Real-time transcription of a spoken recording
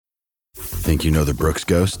Think you know the Brooks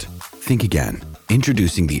Ghost? Think again.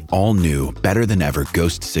 Introducing the all-new, better-than-ever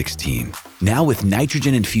Ghost 16. Now with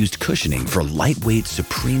nitrogen-infused cushioning for lightweight,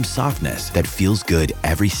 supreme softness that feels good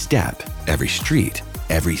every step, every street,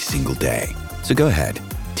 every single day. So go ahead,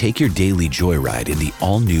 take your daily joyride in the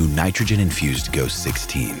all-new nitrogen-infused Ghost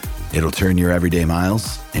 16. It'll turn your everyday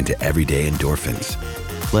miles into everyday endorphins.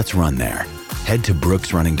 Let's run there. Head to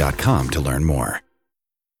brooksrunning.com to learn more.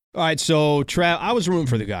 All right, so I was rooting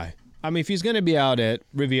for the guy. I mean, if he's going to be out at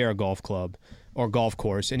Riviera Golf Club or golf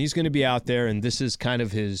course, and he's going to be out there, and this is kind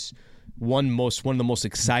of his one of the most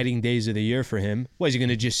exciting days of the year for him. What, is he going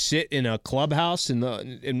to just sit in a clubhouse and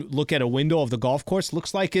look at a window of the golf course?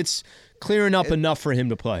 Looks like it's clearing up enough for him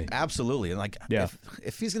to play. Absolutely. And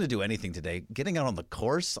if he's going to do anything today, getting out on the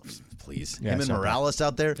course, please. Yeah, him and Morales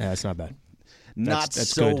out there. Yeah, it's not bad. That's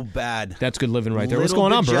so good. Bad. That's good living right there. Little What's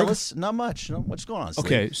going on, jealous? Berg? Not much. No, what's going on, Steve?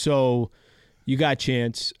 Okay, so you got a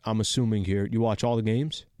chance, I'm assuming here. You watch all the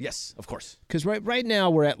games? Yes, of course. Because right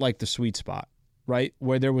now we're at like the sweet spot, right?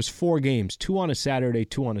 Where there was 4 games, 2 on a Saturday,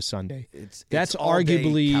 2 on a Sunday. That's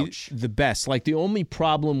arguably the best. Like the only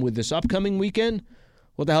problem with this upcoming weekend,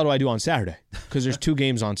 what the hell do I do on Saturday? Because there's 2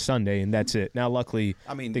 games on Sunday, and that's it. Now, luckily,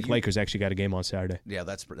 I think Lakers actually got a game on Saturday. Yeah,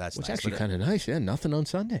 that's which nice. Which actually kind of nice. Yeah, nothing on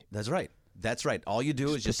Sunday. That's right. That's right. All you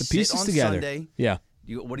do is just put the pieces sit on together. Sunday. Yeah.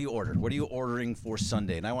 What do you order? What are you ordering for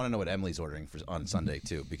Sunday? And I want to know what Emily's ordering on Sunday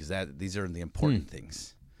too, because these are the important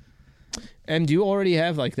things. And do you already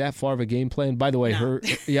have like that far of a game plan? By the way, No.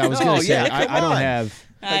 I was going to say I don't have.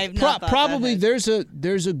 I've not probably there's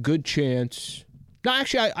a good chance. No,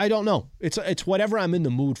 actually, I don't know. It's whatever I'm in the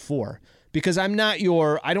mood for, because I'm not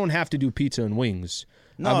I don't have to do pizza and wings.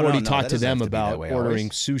 I've already talked to them about ordering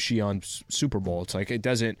sushi on Super Bowl. It's like it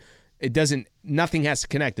doesn't. Nothing has to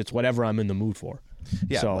connect. It's whatever I'm in the mood for.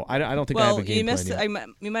 Yeah, so I don't think I have a game plan yet.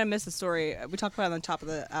 You might have missed the story. We talked about it on the top of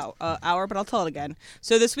the hour, but I'll tell it again.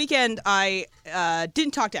 So this weekend, I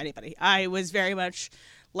didn't talk to anybody. I was very much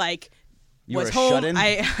like was home. Shut-in?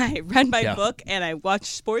 I read my book and I watched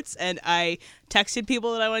sports and I texted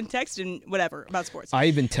people that I wanted to text and whatever about sports. I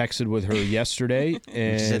even texted with her yesterday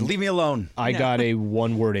and she said, "Leave me alone." I got a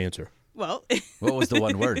one-word answer. Well, what was the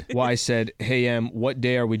one word? Well, I said, "Hey, what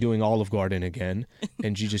day are we doing Olive Garden again?"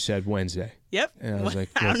 And she just said Wednesday. Yep. And I was like,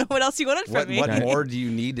 I don't know what else you wanted from me. What more do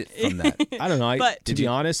you need from that? I don't know. To be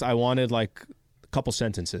honest, I wanted like a couple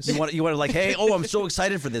sentences. You wanted like, "Hey, I'm so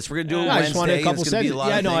excited for this. We're gonna do it Wednesday." I just wanted a couple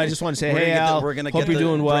sentences. I just want to say, "Hey, Al, hope you're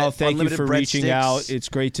doing well. Thank you for reaching out. It's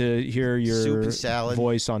great to hear your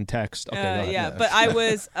voice on text." Okay, yeah, but I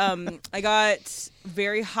was, I got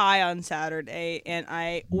very high on Saturday, and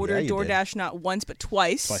I ordered DoorDash not once but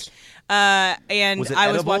twice. And was it I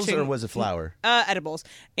was edibles watching or was it flour? Edibles,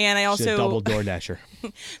 and I also double DoorDasher.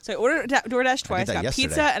 So I ordered DoorDash twice. I got yesterday.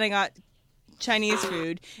 pizza and I got Chinese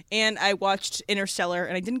food, and I watched Interstellar,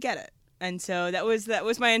 and I didn't get it. And so that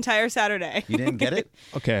was my entire Saturday. You didn't get it?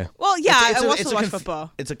 Okay. Well, yeah, I also watched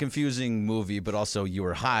football. It's a confusing movie, but also you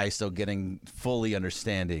were high, so getting fully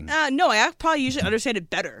understanding. No, I probably usually understand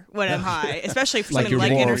it better when I'm high, especially for something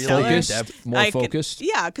like more Interstellar. More focused?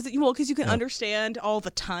 Yeah, because you can understand all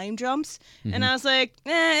the time jumps. And I was like,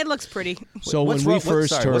 it looks pretty. So what's when wrong, we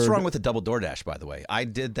first heard... What's wrong with the double DoorDash, by the way? I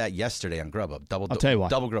did that yesterday on Grubhub. I'll tell you why.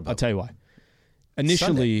 Double Grubhub. I'll tell you why.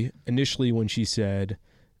 Initially when she said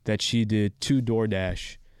that she did 2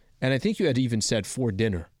 DoorDash, and I think you had even said for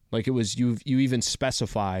dinner. Like it was, you even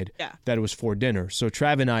specified that it was for dinner. So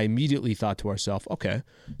Trav and I immediately thought to ourselves, okay,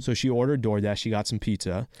 so she ordered DoorDash, she got some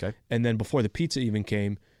pizza, and then before the pizza even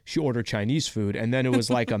came, she ordered Chinese food, and then it was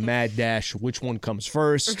like a mad dash, which one comes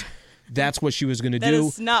first? That's what she was going to do. That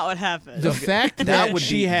is not what happened. The fact that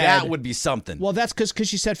that would be something. Well, that's because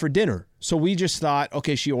she said for dinner. So we just thought,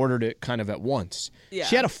 okay, she ordered it kind of at once. Yeah.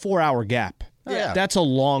 She had a 4-hour gap. Yeah. That's a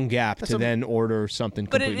long gap then order something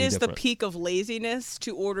but completely different. But it is the peak of laziness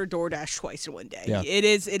to order DoorDash twice in one day. Yeah. It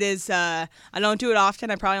is. I don't do it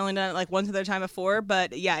often. I probably only done it like once other time before.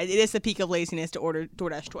 But yeah, it is the peak of laziness to order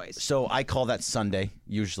DoorDash twice. So I call that Sunday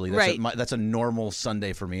usually. That's a normal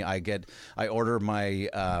Sunday for me. I order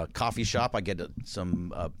my coffee shop. I get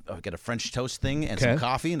a French toast thing and some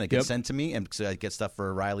coffee, and it gets sent to me, and so I get stuff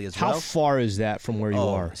for Riley as well. How far is that from where you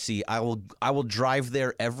are? See, I will drive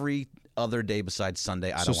there every other day besides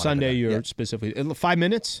Sunday. So Sunday you're specifically 5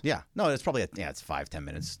 minutes? Yeah. No, it's probably it's 5-10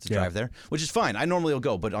 minutes to drive there, which is fine. I normally will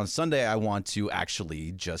go, but on Sunday I want to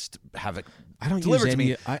actually just have it delivered to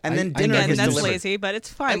me. And then dinner Again, gets that's delivered. lazy, but it's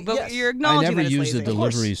fine. But you're acknowledging I never that it's use lazy. the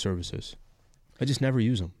delivery services. I just never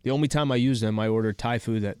use them. The only time I use them, I ordered Thai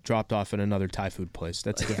food that dropped off at another Thai food place.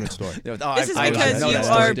 That's a different story. This is because you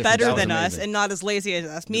are better than us and not as lazy as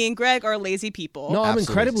us. Me and Greg are lazy people. No, I'm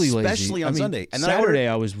incredibly lazy. Especially on Sunday. And Saturday,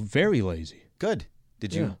 I was very lazy. Good.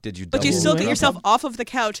 Did you? But you still get yourself off of the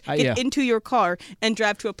couch, get into your car, and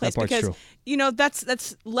drive to a place because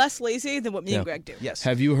that's less lazy than what me and Greg do. Yes.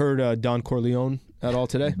 Have you heard Don Corleone at all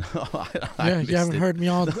today? You haven't heard me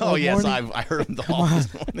all Oh yes, morning? I heard him all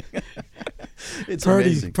this morning. It's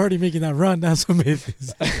amazing. Purdy making that run. That's amazing.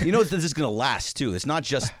 You know this is going to last too. It's not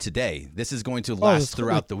just today. This is going to last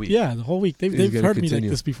throughout the week. Yeah, the whole week. They've heard me like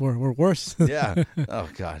this before, or worse. Yeah. Oh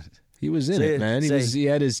God. He was in it, man. He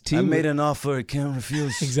had his team. I made an offer I can't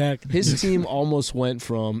refuse. Exactly. His team almost went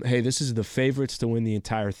from, hey, this is the favorites to win the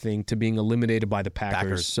entire thing, to being eliminated by the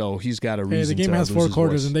Packers. So he's got a reason. The game has 4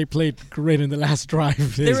 quarters, and they played great in the last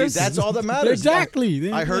drive. That's all that matters.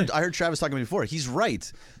 Exactly. I heard Travis talking before. He's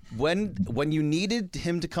right. When you needed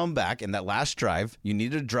him to come back in that last drive, you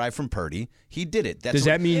needed a drive from Purdy. He did it. Does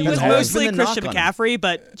that mean it was mostly Christian McCaffrey?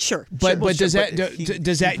 But sure. But does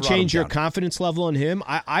that change your confidence level in him?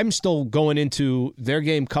 I'm still going into their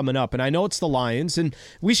game coming up, and I know it's the Lions, and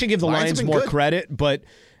we should give the Lions more credit. But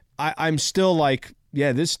I'm still like,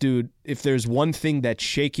 yeah, this dude. If there's one thing that's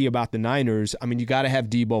shaky about the Niners, I mean, you got to have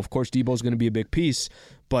Debo. Of course, Debo's going to be a big piece.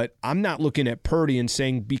 But I'm not looking at Purdy and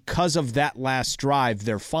saying because of that last drive,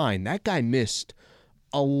 they're fine. That guy missed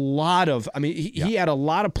a lot of – I mean, he had a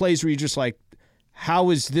lot of plays where you're just like, how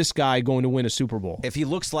is this guy going to win a Super Bowl? If he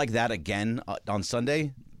looks like that again on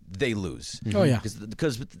Sunday, they lose. Mm-hmm. Oh, yeah.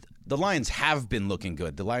 Because the Lions have been looking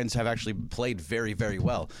good. The Lions have actually played very, very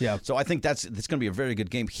well. Yeah. So I think it's going to be a very good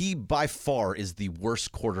game. He, by far, is the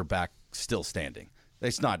worst quarterback still standing.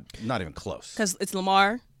 It's not even close. Because it's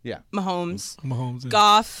Lamar. Yeah, Mahomes, yeah.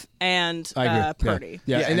 Goff, and Purdy.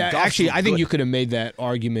 Yeah. And actually, I think you could have made that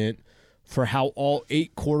argument for how all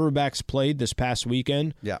 8 quarterbacks played this past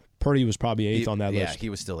weekend. Yeah. Purdy was probably 8th on that list. Yeah, he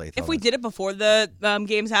was still 8th. If we did it before the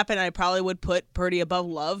games happened, I probably would put Purdy above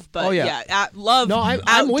Love. But Love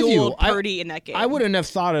I'm with you. Purdy in that game. I wouldn't have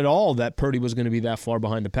thought at all that Purdy was going to be that far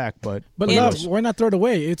behind the pack. But Love, why not throw it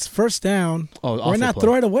away? It's first down. Why not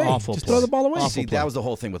throw it away? Just throw the ball away. See, that was the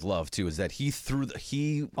whole thing with Love too, is that he threw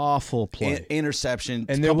awful play interception,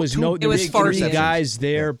 and there was 40 guys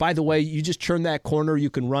there. Yeah. By the way, you just turn that corner,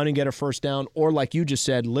 you can run and get a first down, or like you just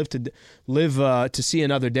said, live to see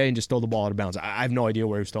another day and just throw the ball out of bounds. I have no idea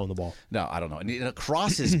where he was throwing the ball. No, I don't know. And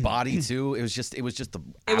across his body too. It was just the.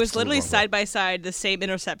 It was literally side by side the same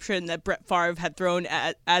interception that Brett Favre had thrown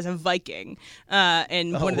as a Viking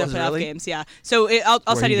in one of the playoff games. Yeah. So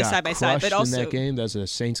I'll send you the side by side. But also in that game, that's a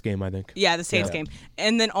Saints game, I think. Yeah, the Saints game,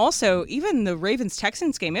 and then also even the Ravens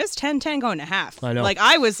Texans game. It was 10-10 going to half. I know.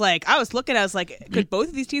 I was looking. I was like, could both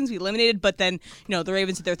of these teams be eliminated? But then the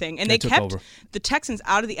Ravens did their thing, and they kept the Texans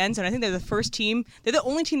out of the end zone. I think they're the first team. They're the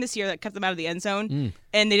only team this year that kept them out of the end zone,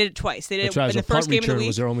 and they did it twice. They did it in the first game of the week.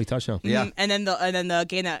 Was their only touchdown. Yeah, and then the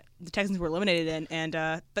game that the Texans were eliminated in, and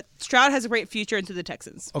but Stroud has a great future into the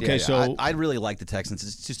Texans. Okay, so I really like the Texans.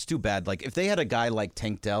 It's just too bad. Like if they had a guy like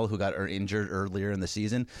Tank Dell who got injured earlier in the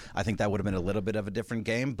season, I think that would have been a little bit of a different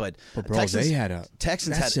game. But bro, Texans, they had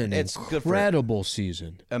an incredible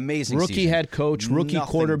season. Amazing rookie season. Head coach, rookie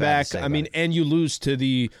quarterback. I mean, and you lose to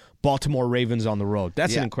the Baltimore Ravens on the road.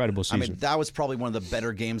 That's an incredible season. I mean, that was probably one of the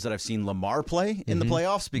better games that I've seen Lamar play in the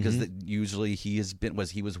playoffs because usually he was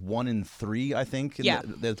 1-3, I think, in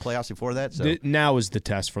the playoffs before that. So now is the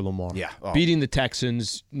test for Lamar. Yeah, beating the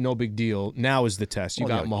Texans, no big deal. Now is the test. You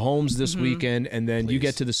got Mahomes this weekend, and then you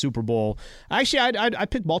get to the Super Bowl. Actually, I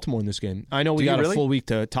picked Baltimore in this game. I know we got a full week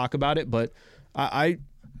to talk about it, but I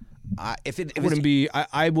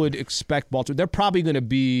would expect Baltimore.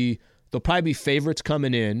 They'll probably be favorites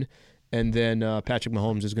coming in, and then Patrick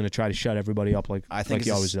Mahomes is going to try to shut everybody up like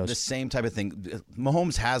he always does. The same type of thing.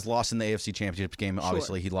 Mahomes has lost in the AFC Championship game. Sure.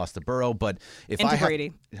 Obviously, he lost to Burrow, but into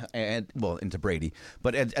Brady.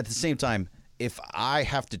 But at the same time, if I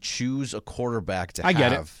have to choose a quarterback to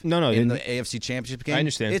have in the AFC Championship game, I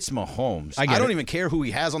understand. It's Mahomes. I don't even care who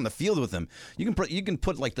he has on the field with him. You can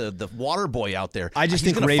put like the water boy out there. I just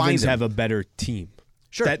think Ravens have a better team.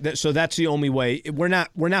 Sure. So that's the only way. We're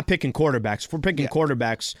not picking quarterbacks. If we're picking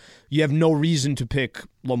quarterbacks, you have no reason to pick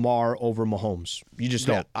Lamar over Mahomes. You just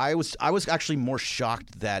don't. I was actually more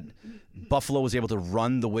shocked that Buffalo was able to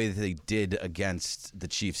run the way that they did against the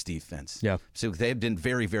Chiefs defense. Yeah. So they've been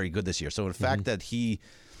very, very good this year. So the fact that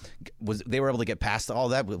they were able to get past all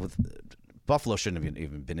that with Buffalo shouldn't have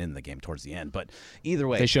even been in the game towards the end, but either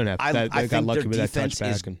way, they shouldn't have. I got think lucky their with that defense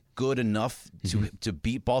touchback is good enough to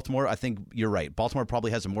beat Baltimore. I think you're right. Baltimore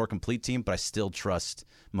probably has a more complete team, but I still trust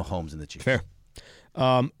Mahomes and the Chiefs. Fair.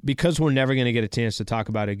 Because we're never going to get a chance to talk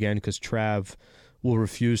about it again because Trav will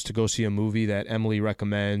refuse to go see a movie that Emily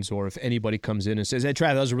recommends, or if anybody comes in and says, hey,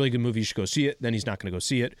 Trav, that was a really good movie, you should go see it, then he's not going to go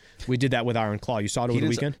see it. We did that with Iron Claw. You saw it over the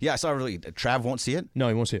weekend? Yeah, I saw it. Trav won't see it? No,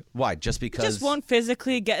 he won't see it. Why? Just because? He just won't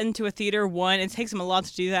physically get into a theater, one. It takes him a lot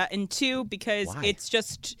to do that. And two, because it's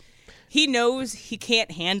just, he knows he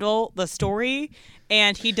can't handle the story,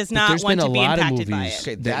 and he does not want to be impacted by it.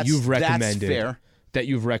 Okay, that you've recommended. That's fair. That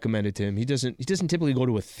you've recommended to him. He doesn't typically go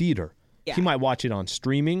to a theater. Yeah. He might watch it on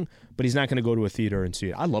streaming, but he's not going to go to a theater and see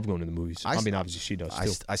it. I love going to the movies. I mean, obviously she does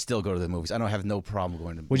too. I still go to the movies. I don't have no problem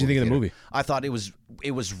going to the movie. What did you think of the movie? I thought it was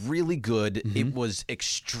really good. Mm-hmm. It was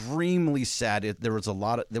extremely sad. It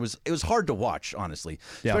was hard to watch, honestly,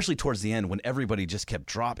 especially towards the end when everybody just kept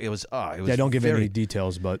dropping. It was don't give any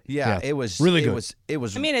details, but it was really good. It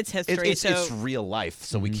was. I mean, it's history. It's real life,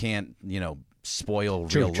 so we can't spoil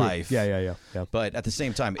real life. Yeah. But at the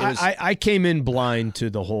same time, it was. I came in blind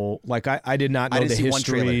to the whole. Like I did not know the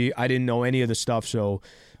history. I didn't know any of the stuff. So,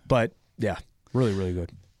 but yeah, really, really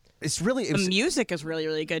good. The music is really,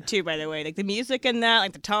 really good too. By the way, like the music in that,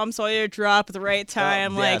 like the Tom Sawyer drop at the right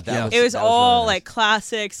time, it was all really nice. Like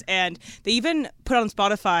classics. And they even put on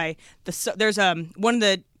Spotify. There's one of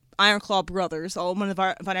the Iron Claw brothers, one of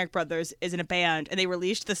the Von Erich brothers, is in a band, and they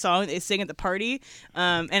released the song they sing at the party.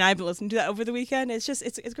 And I've been listening to that over the weekend.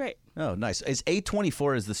 It's great. Oh, nice. Is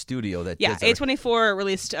A24 is the studio that? Yeah, A24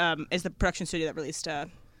 released is the production studio that released.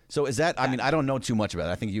 So is that? I mean, I don't know too much about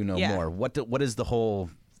it. I think you know more. What is the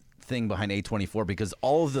whole thing behind A24? Because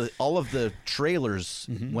all of the trailers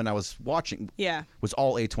when I was watching, was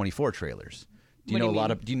all A24 trailers. Do you know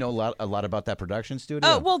a lot about that production studio?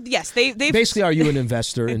 Oh well, yes. They basically, are you an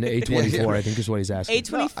investor in A24? I think is what he's asking.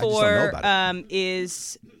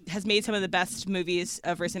 A24 has made some of the best movies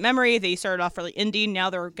of recent memory. They started off really indie. Now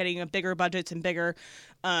they're getting bigger budgets and bigger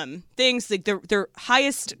things. Like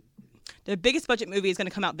their biggest budget movie is going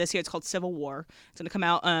to come out this year. It's called Civil War. It's going to come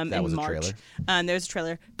out in March. There's a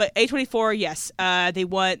trailer. But A24, yes, they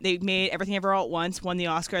made Everything Ever All at Once, won the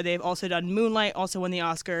Oscar. They've also done Moonlight, also won the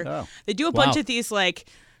Oscar. Oh. They do a bunch of these like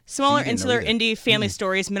smaller, insular, indie family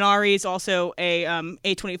stories. Minari is also a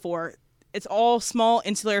A24. It's all small,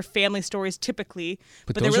 insular family stories typically,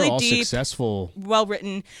 but they're really deep, successful, well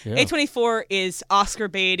written. Yeah. A24 is Oscar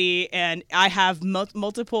baity, and I have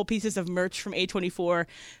multiple pieces of merch from A24.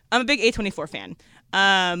 I'm a big A24 fan.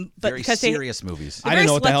 But very because serious movies. I didn't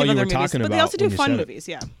know what the hell you were talking about. But they also do fun movies,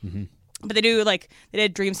 yeah. Mm-hmm. But they do they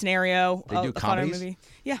did Dream Scenario. They do comedies? Movie.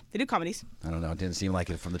 Yeah, they do comedies. I don't know. It didn't seem like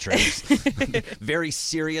it from the trailers. Very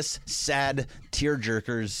serious, sad,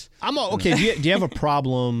 tearjerkers. Okay. Do you have a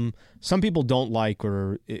problem? Some people don't like,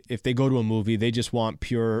 or if they go to a movie, they just want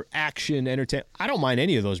pure action, entertainment. I don't mind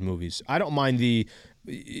any of those movies. I don't mind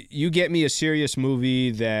you get me a serious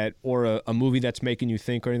movie or a movie that's making you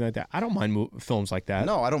think or anything like that. I don't mind films like that.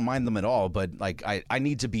 No, I don't mind them at all. But I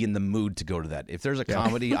need to be in the mood to go to that. If there's a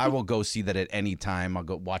comedy, I will go see that at any time. I'll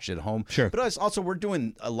go watch it at home. Sure. But also, we're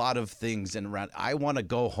doing a lot of things I want to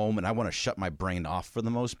go home and I want to shut my brain off for the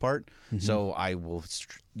most part. Mm-hmm. So I will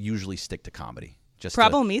usually stick to comedy.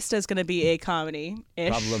 Problemista is going to be a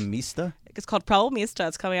comedy-ish. Problemista? It's called Problemista.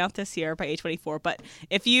 It's coming out this year by A24. But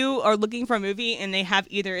if you are looking for a movie and they have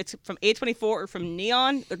either it's from A24 or from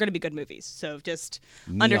Neon, they're going to be good movies. So just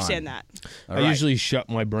understand that. I usually shut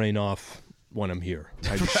my brain off when I'm here.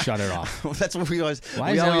 I just shut it off. That's what we always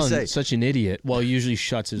say. Such an idiot? Well, he usually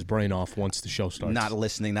shuts his brain off once the show starts. Not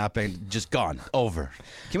listening, not paying, just gone, over.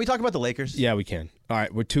 Can we talk about the Lakers? Yeah, we can. All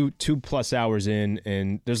right, we're two plus hours in,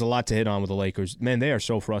 and there's a lot to hit on with the Lakers. Man, they are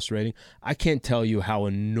so frustrating. I can't tell you how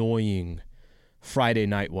annoying Friday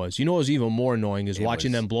night was. You know what was even more annoying is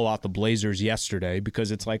watching them blow out the Blazers yesterday,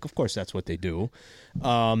 because it's like, of course that's what they do.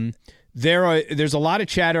 There's a lot of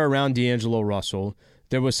chatter around D'Angelo Russell.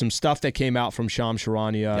 There was some stuff that came out from Shams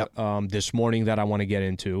Charania this morning that I want to get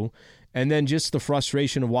into. And then just the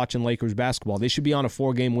frustration of watching Lakers basketball. They should be on a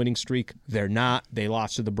 4-game winning streak. They're not. They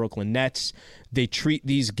lost to the Brooklyn Nets. They treat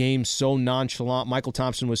these games so nonchalant. Michael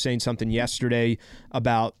Thompson was saying something yesterday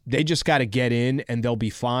about they just got to get in and they'll be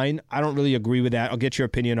fine. I don't really agree with that. I'll get your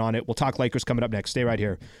opinion on it. We'll talk Lakers coming up next. Stay right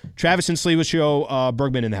here. Travis and Sliwa Show,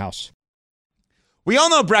 Bergman in the house. We all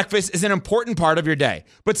know breakfast is an important part of your day,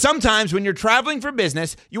 but sometimes when you're traveling for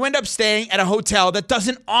business, you end up staying at a hotel that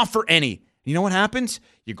doesn't offer any. You know what happens?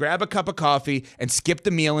 You grab a cup of coffee and skip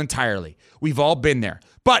the meal entirely. We've all been there.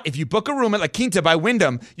 But if you book a room at La Quinta by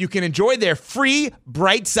Wyndham, you can enjoy their free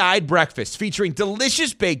Bright Side breakfast featuring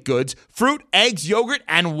delicious baked goods, fruit, eggs, yogurt,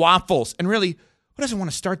 and waffles. And really, who doesn't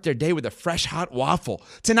want to start their day with a fresh, hot waffle?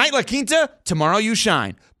 Tonight, La Quinta, tomorrow you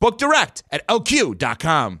shine. Book direct at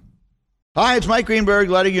lq.com. Hi, it's Mike Greenberg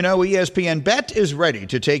letting you know ESPN Bet is ready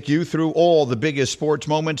to take you through all the biggest sports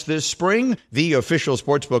moments this spring. The official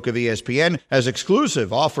sportsbook of ESPN has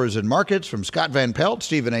exclusive offers and markets from Scott Van Pelt,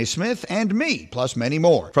 Stephen A. Smith, and me, plus many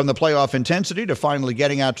more. From the playoff intensity to finally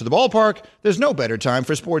getting out to the ballpark, there's no better time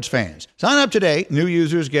for sports fans. Sign up today. New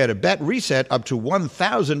users get a bet reset up to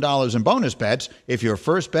 $1,000 in bonus bets if your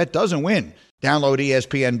first bet doesn't win. Download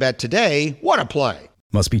ESPN Bet today. What a play.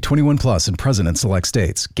 Must be 21 plus and present in select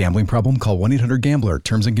states. Gambling problem? Call 1-800-GAMBLER.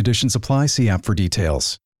 Terms and conditions apply. See app for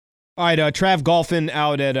details. All right, Trav golfing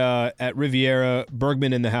out at Riviera.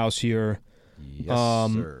 Bergman in the house here. Yes,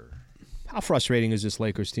 sir. How frustrating is this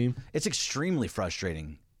Lakers team? It's extremely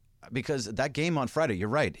frustrating because that game on Friday, you're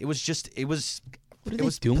right. It was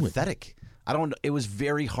pathetic. It was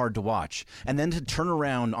very hard to watch. And then to turn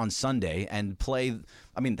around on Sunday and play,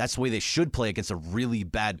 that's the way they should play against a really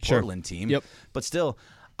bad Portland team. Yep. But still,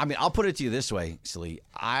 I'll put it to you this way, Silly.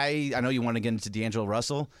 I know you want to get into D'Angelo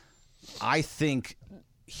Russell. I think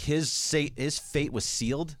his fate was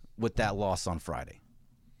sealed with that loss on Friday.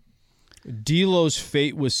 D'Lo's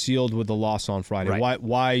fate was sealed with the loss on Friday. Right.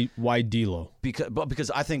 Why D'Lo?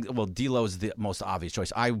 Because I think D'Lo is the most obvious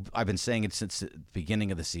choice. I've been saying it since the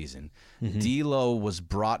beginning of the season. Mm-hmm. D'Lo was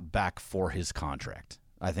brought back for his contract.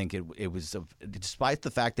 I think it was despite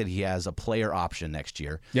the fact that he has a player option next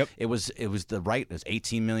year. Yep. It was it was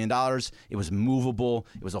 $18 million. It was movable.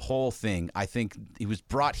 It was a whole thing. I think he was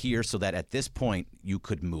brought here so that at this point you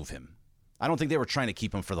could move him. I don't think they were trying to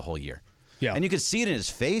keep him for the whole year. Yeah. And you could see it in his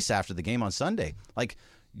face after the game on Sunday. Like,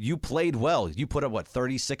 you played well. You put up,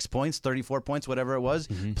 36 points, 34 points, whatever it was.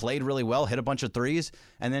 Mm-hmm. Played really well, hit a bunch of threes.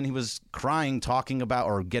 And then he was crying, talking about,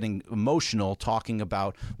 or getting emotional, talking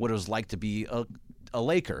about what it was like to be a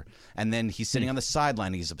Laker. And then he's sitting on the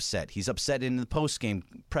sideline. He's upset. He's upset in the post-game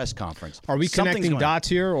press conference. Are we connecting dots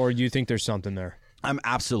here, or do you think there's something there? I'm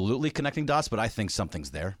absolutely connecting dots, but I think something's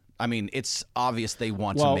there. It's obvious they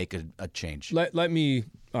want to make a change. Let me...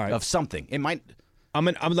 All right. Of something. It might.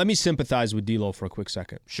 Let me sympathize with D'Lo for a quick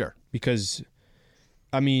second. Sure. Because,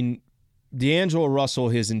 D'Angelo Russell,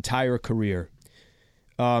 his entire career,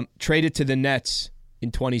 traded to the Nets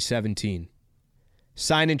in 2017,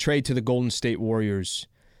 signed and trade to the Golden State Warriors,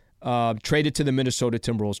 traded to the Minnesota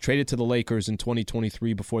Timberwolves, traded to the Lakers in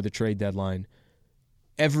 2023 before the trade deadline.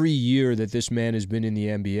 Every year that this man has been in the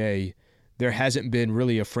NBA, there hasn't been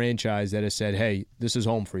really a franchise that has said, hey, this is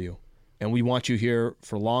home for you. And we want you here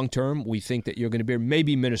for long term. We think that you're going to be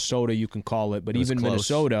maybe Minnesota, you can call it, but even close.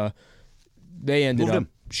 Minnesota, they ended up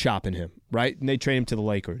shopping him, right? And they traded him to the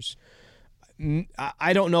Lakers.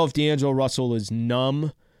 I don't know if D'Angelo Russell is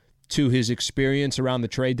numb to his experience around the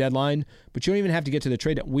trade deadline, but you don't even have to get to the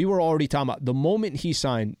trade. We were already talking about the moment he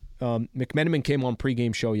signed. McMenamin came on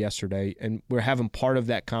pregame show yesterday, and we're having part of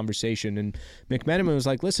that conversation. And McMenamin was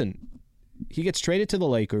like, listen, he gets traded to the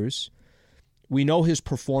Lakers. We know his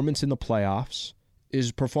performance in the playoffs,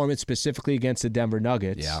 his performance specifically against the Denver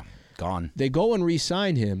Nuggets. Yeah, gone. They go and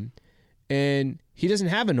re-sign him, and he doesn't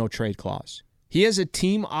have a no-trade clause. He has a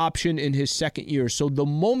team option in his second year. So the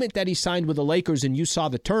moment that he signed with the Lakers and you saw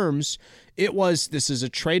the terms, it was, this is a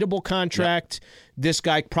tradable contract. Yep. This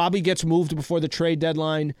guy probably gets moved before the trade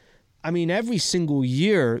deadline. Every single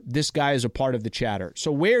year, this guy is a part of the chatter.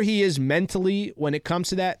 So where he is mentally when it comes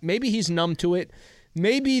to that, maybe he's numb to it.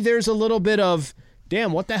 Maybe there's a little bit of,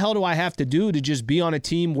 damn, what the hell do I have to do to just be on a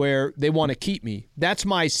team where they want to keep me? That's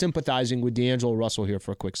my sympathizing with D'Angelo Russell here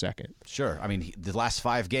for a quick second. Sure. The last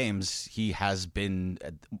 5 games, he has been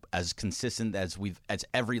as consistent as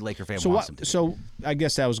every Laker fan wants him to be. So I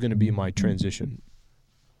guess that was going to be my transition.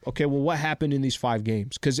 Okay, well, what happened in these 5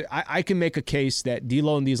 games? Because I can make a case that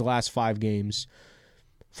D'Lo in these last 5 games,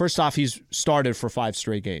 first off, he's started for 5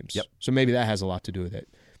 straight games. Yep. So maybe that has a lot to do with it.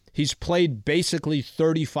 He's played basically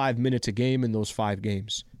 35 minutes a game in those 5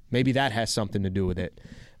 games. Maybe that has something to do with it.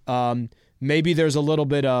 Maybe there's a little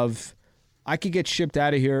bit of, I could get shipped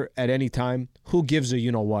out of here at any time. Who gives a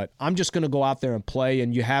you-know-what? I'm just going to go out there and play,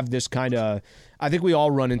 and you have this kind of, I think we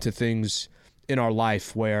all run into things in our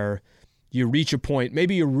life where you reach a point,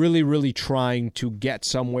 maybe you're really, really trying to get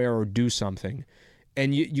somewhere or do something,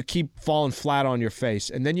 and you keep falling flat on your face.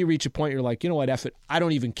 And then you reach a point you're like, you know what, F it, I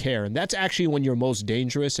don't even care. And that's actually when you're most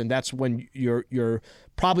dangerous, and that's when you're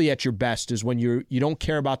probably at your best, is when you don't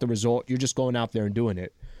care about the result. You're just going out there and doing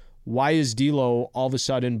it. Why is D'Lo all of a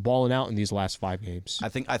sudden balling out in these last 5 games? I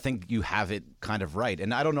think you have it kind of right.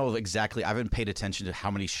 And I don't know exactly. I haven't paid attention to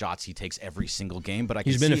how many shots he takes every single game, but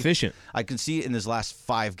he's been efficient. I can see in his last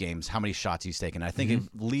 5 games how many shots he's taken. I think it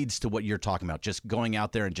leads to what you're talking about, just going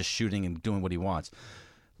out there and just shooting and doing what he wants.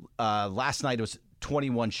 Last night it was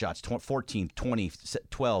 21 shots, 14, 20,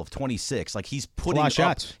 12, 26. Like he's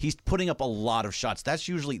putting up a lot of shots. That's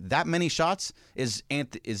usually that many shots is AD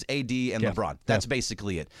and LeBron. That's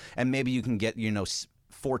basically it. And maybe you can get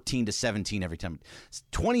 14 to 17 every time.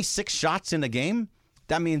 26 shots in a game.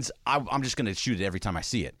 That means I'm just going to shoot it every time I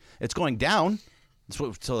see it. It's going down,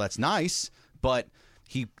 so that's nice. But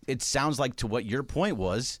it sounds like, to what your point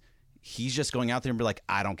was, he's just going out there and be like,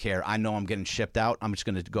 I don't care. I know I'm getting shipped out. I'm just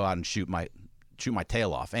going to go out and shoot my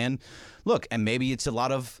tail off. And look, and maybe it's a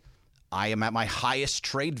lot of, I am at my highest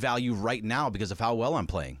trade value right now because of how well I'm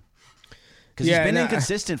playing. Because he's been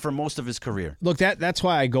inconsistent for most of his career. Look, that's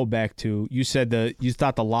why I go back to, you said you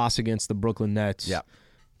thought the loss against the Brooklyn Nets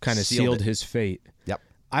kind of sealed his fate. Yep.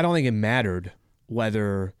 I don't think it mattered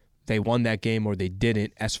whether they won that game or they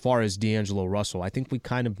didn't as far as D'Angelo Russell. I think we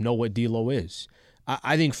kind of know what D'Lo is.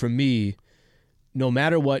 I think for me, no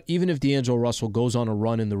matter what, even if D'Angelo Russell goes on a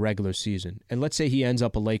run in the regular season, and let's say he ends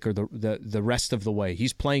up a Laker the rest of the way,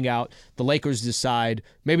 he's playing out, the Lakers decide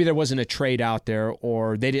maybe there wasn't a trade out there,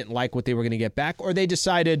 or they didn't like what they were going to get back, or they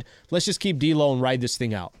decided, let's just keep D'Lo and ride this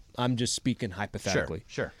thing out. I'm just speaking hypothetically.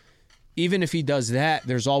 Sure. Even if he does that,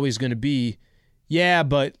 there's always going to be,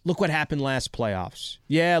 but look what happened last playoffs.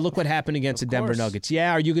 Yeah, look what happened against the Denver Nuggets.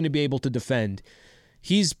 Yeah, are you going to be able to defend?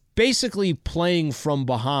 He's basically playing from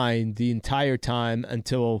behind the entire time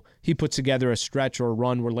until he puts together a stretch or a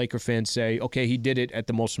run where Laker fans say, okay, he did it at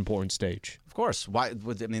the most important stage. Of course. Why?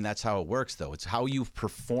 I mean, that's how it works, though. It's how you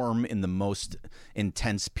perform in the most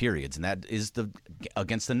intense periods, and that is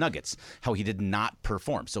against the Nuggets, how he did not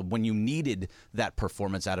perform. So when you needed that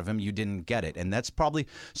performance out of him, you didn't get it. And that's probably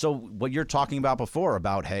 – so what you're talking about before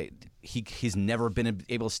about, hey, he's never been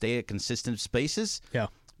able to stay at consistent spaces. Yeah.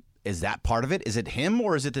 Is that part of it? Is it him,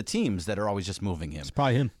 or is it the teams that are always just moving him? It's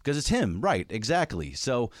probably him. Because it's him, right, exactly.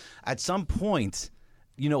 So at some point,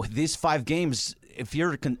 these 5 games, if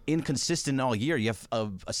you're inconsistent all year, you have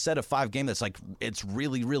a set of 5 games that's like, it's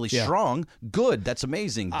really, really strong. Good, that's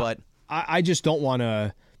amazing. But I just don't want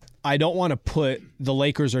to – I don't want to put the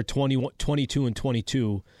Lakers are 22 and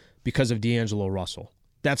 22 because of D'Angelo Russell.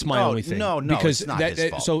 That's my only thing. No, because it's not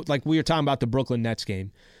his fault. So like we were talking about the Brooklyn Nets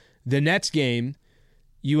game. The Nets game –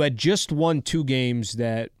 you had just won 2 games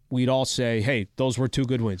that we'd all say, hey, those were 2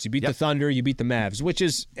 good wins. You beat the Thunder, you beat the Mavs, which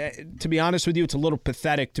is, to be honest with you, it's a little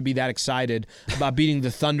pathetic to be that excited about beating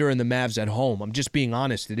the Thunder and the Mavs at home. I'm just being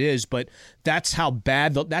honest, it is. But that's how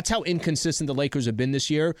inconsistent the Lakers have been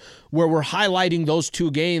this year, where we're highlighting those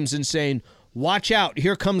 2 games and saying, watch out,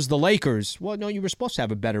 here comes the Lakers. Well, no, you were supposed to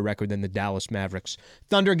have a better record than the Dallas Mavericks.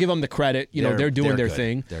 Thunder, give them the credit. They're doing their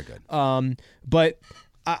thing. They're good. But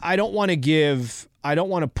I don't want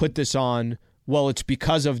to put this on, well, it's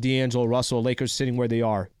because of D'Angelo Russell, Lakers sitting where they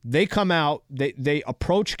are. They come out, they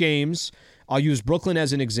approach games. I'll use Brooklyn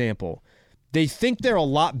as an example. They think they're a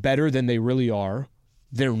lot better than they really are.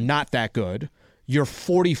 They're not that good. You're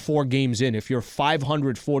 44 games in. If you're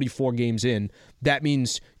 544 games in, that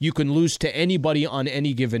means you can lose to anybody on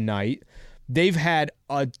any given night. They've had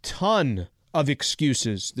a ton of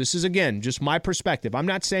excuses. This is, again, just my perspective. I'm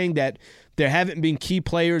not saying that there haven't been key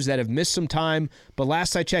players that have missed some time, but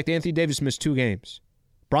last I checked, Anthony Davis missed 2 games.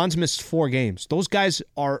 Bron's missed 4 games. Those guys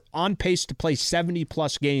are on pace to play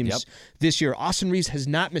 70-plus games this year. Austin Reeves has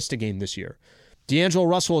not missed a game this year. D'Angelo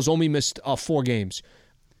Russell has only missed 4 games.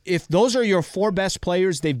 If those are your 4 best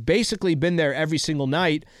players, they've basically been there every single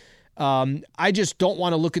night. I just don't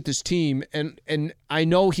want to look at this team, and I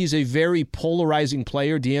know he's a very polarizing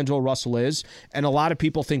player, D'Angelo Russell is, and a lot of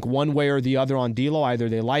people think one way or the other on D'Lo. Either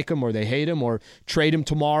they like him or they hate him or trade him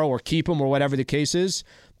tomorrow or keep him or whatever the case is.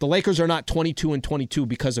 The Lakers are not 22 and 22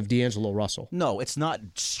 because of D'Angelo Russell. No, it's not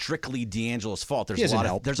strictly D'Angelo's fault. He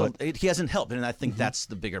hasn't helped, and I think that's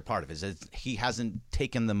the bigger part of it. Is he hasn't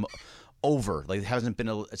taken them over. Like, hasn't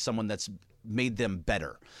been someone that's made them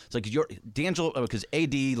better. It's like D'Angelo, because AD,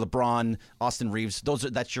 LeBron, Austin Reeves,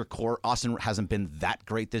 that's your core. Austin hasn't been that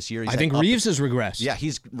great this year. I think Reeves has regressed. Yeah,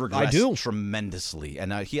 he's regressed tremendously,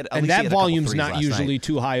 and that volume's not usually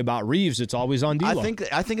too high about Reeves. It's always on D'Lo.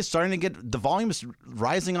 I think it's starting to get the volume's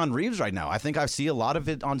rising on Reeves right now. I think I see a lot of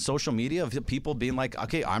it on social media of people being like,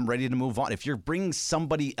 okay, I'm ready to move on. If you're bringing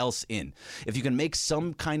somebody else in, if you can make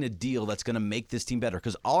some kind of deal that's going to make this team better,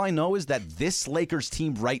 because all I know is that this Lakers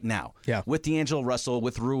team right now, with D'Angelo Russell,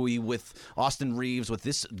 with Rui, with Austin Reeves, with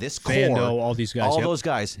this core, Fando, all these guys, those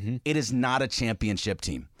guys, it is not a championship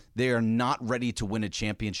team. They are not ready to win a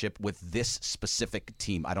championship with this specific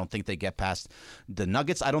team. I don't think they get past the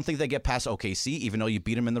Nuggets. I don't think they get past OKC, even though you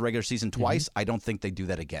beat them in the regular season twice. I don't think they do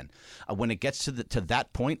that again. When it gets to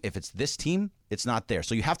that point, if it's this team, it's not there.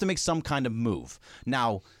 So you have to make some kind of move.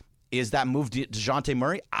 Now, Is that move DeJounte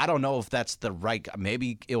Murray? I don't know if that's the right.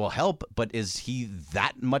 Maybe it will help, but is he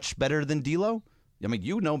that much better than D'Lo? I mean,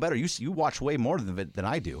 you know better. You watch way more than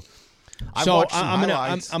I do. So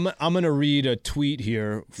I'm gonna read a tweet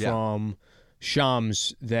here from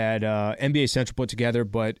Shams that NBA Central put together,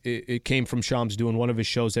 but it came from Shams doing one of his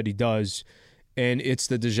shows that he does, and it's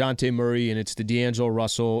the DeJounte Murray and it's the D'Angelo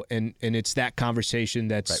Russell and it's that conversation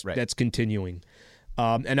that's continuing.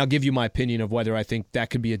 And I'll give you my opinion of whether I think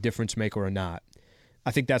that could be a difference maker or not.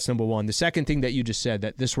 I think that's number one. The second thing that you just said,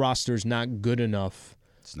 that this roster is not good enough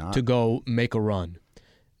to go make a run.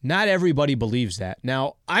 Not everybody believes that.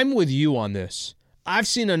 Now, I'm with you on this. I've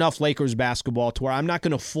seen enough Lakers basketball to where I'm not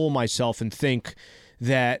going to fool myself and think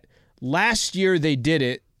that last year they did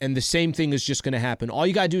it and the same thing is just going to happen. All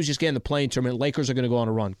you got to do is just get in the play-in tournament. Lakers are going to go on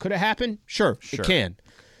a run. Could it happen? Sure. It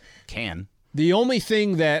can. The only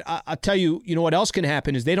thing that I'll tell you, you know what else can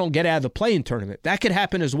happen is they don't get out of the play-in tournament. That could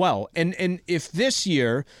happen as well. And if this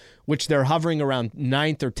year, which they're hovering around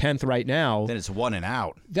 9th or 10th right now, then it's 1 and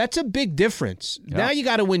out. That's a big difference. Yep. Now you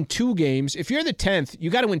got to win 2 games. If you're the 10th, you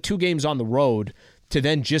got to win 2 games on the road to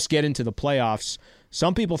then just get into the playoffs.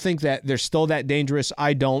 Some people think that they're still that dangerous.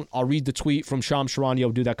 I don't. I'll read the tweet from Sham Charania.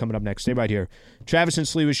 We'll do that coming up next. Stay right here. Travis and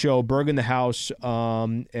Sliwa Show, Berg in the house,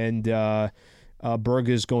 Berg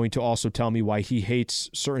is going to also tell me why he hates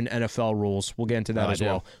certain NFL rules. We'll get into that as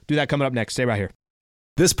well. Do that coming up next. Stay right here.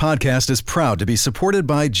 This podcast is proud to be supported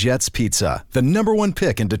by Jets Pizza, the #1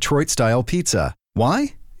 pick in Detroit-style pizza.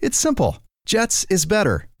 Why? It's simple. Jets is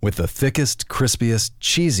better. With the thickest, crispiest,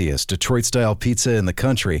 cheesiest Detroit-style pizza in the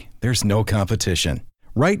country, there's no competition.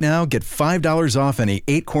 Right now, get $5 off any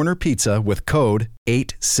 8-corner pizza with code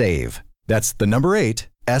 8SAVE. That's the number 8,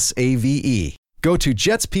 SAVE. Go to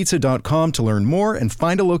jetspizza.com to learn more and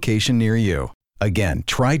find a location near you. Again,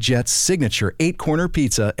 try Jet's signature 8-corner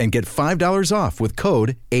pizza and get $5 off with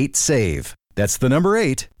code 8SAVE. That's the number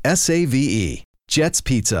 8, SAVE. Jet's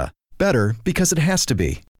Pizza. Better because it has to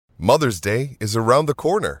be. Mother's Day is around the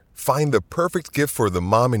corner. Find the perfect gift for the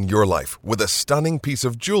mom in your life with a stunning piece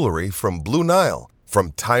of jewelry from Blue Nile.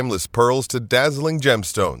 From timeless pearls to dazzling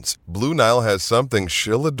gemstones, Blue Nile has something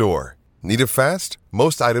she'll adore. Need it fast?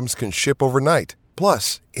 Most items can ship overnight.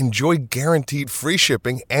 Plus, enjoy guaranteed free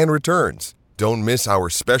shipping and returns. Don't miss our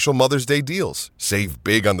special Mother's Day deals. Save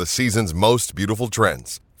big on the season's most beautiful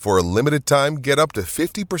trends. For a limited time, get up to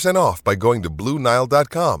 50% off by going to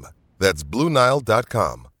BlueNile.com. That's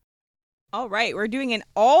BlueNile.com. All right, we're doing an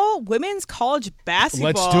all-women's college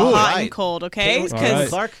basketball. Let's do it. Hot and cold, okay?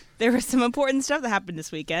 Because there was some important stuff that happened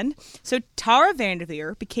this weekend. So Tara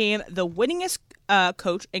Vanderveer became the winningest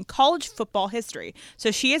coach in college football history.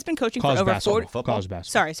 So she has been coaching college for over basketball. 40. College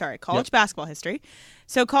basketball. Sorry, college basketball history.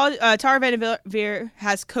 So Tara Vanderveer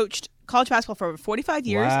has coached college basketball for over 45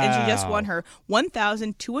 years, and she just won her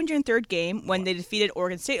 1,203rd game when they defeated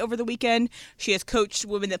Oregon State over the weekend. She has coached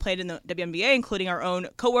women that played in the WNBA, including our own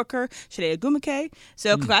coworker, Shadea Gumake.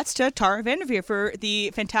 So congrats to Tara Vanderveer for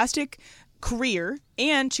the fantastic career,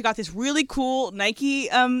 and she got this really cool Nike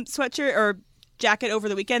sweatshirt or jacket over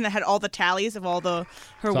the weekend that had all the tallies of all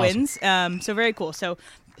her wins. Awesome. So very cool. So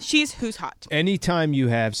she's who's hot. Anytime you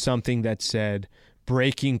have something that said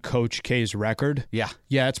breaking Coach K's record, yeah,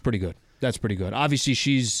 that's pretty good. That's pretty good. Obviously,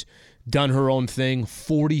 she's done her own thing,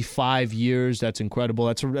 45 years. That's incredible.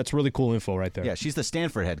 That's really cool info right there. Yeah, she's the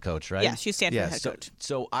Stanford head coach, right? Yeah, she's Stanford head coach.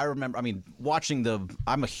 So I remember, watching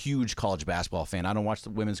I'm a huge college basketball fan. I don't watch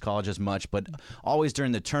the women's college as much, but always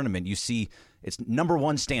during the tournament, you see it's number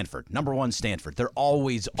one Stanford. They're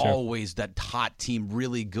always that hot team,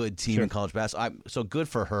 really good team in college basketball. So good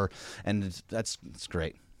for her, and that's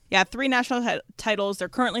great. Yeah, 3 national titles. They're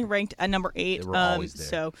currently ranked at number 8. They were always there.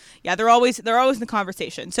 So yeah, they're always in the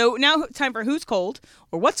conversation. So now time for who's cold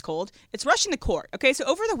or what's cold. It's rushing the court. Okay, so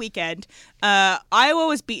over the weekend, Iowa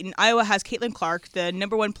was beaten. Iowa has Caitlin Clark, the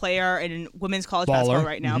number 1 player in women's college basketball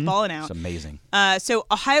right now, balling out. It's amazing. So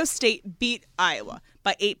Ohio State beat Iowa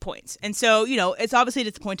by 8 points. And so, it's obviously a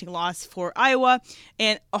disappointing loss for Iowa.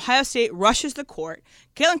 And Ohio State rushes the court.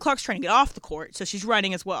 Caitlin Clark's trying to get off the court, so she's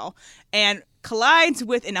running as well. And collides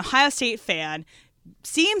with an Ohio State fan,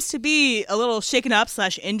 seems to be a little shaken up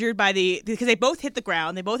 / injured because they both hit the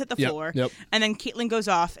ground, they both hit the floor, and then Caitlin goes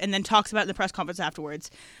off and then talks about it in the press conference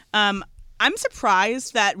afterwards. I'm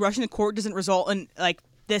surprised that rushing the court doesn't result in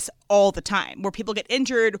this all the time, where people get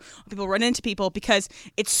injured, people run into people, because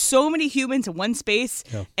it's so many humans in one space,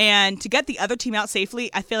 and to get the other team out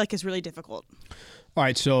safely, I feel like is really difficult. All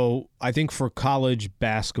right, so I think for college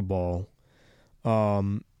basketball,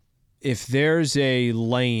 if there's a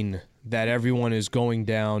lane that everyone is going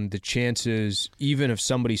down, the chances, even if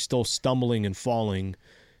somebody's still stumbling and falling,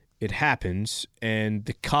 it happens and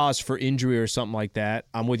the cause for injury or something like that,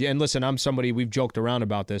 I'm with you. And listen, I'm somebody, we've joked around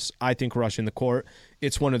about this. I think rushing the court,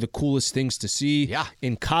 it's one of the coolest things to see. Yeah.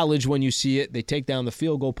 In college, when you see it, they take down the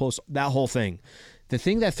field goal post, that whole thing. The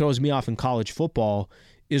thing that throws me off in college football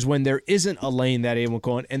is when there isn't a lane that anyone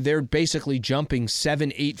going, and they're basically jumping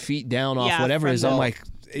 7-8 feet down off whatever it is. I'm like,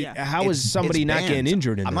 how is somebody not getting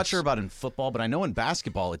injured in this? I'm not sure about in football, but I know in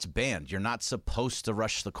basketball it's banned. You're not supposed to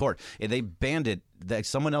rush the court. They banned it.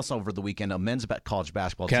 Someone else over the weekend, a men's college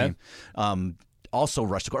basketball team, also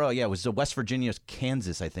rushed the court. Oh yeah, it was West Virginia,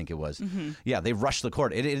 Kansas, I think it was. Mm-hmm. Yeah, they rushed the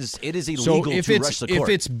court. It is illegal to rush the court.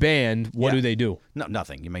 If it's banned, what do they do? No,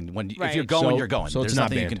 nothing. I mean, if you're going, you're going. So There's it's not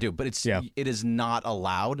nothing banned. you can do. But it is not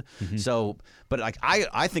allowed. Mm-hmm. So, but like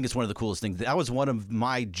I think it's one of the coolest things. That was one of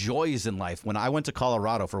my joys in life when I went to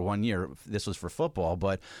Colorado for 1 year. This was for football,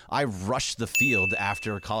 but I rushed the field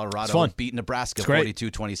after Colorado beat Nebraska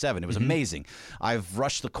 42-27. It was amazing. I've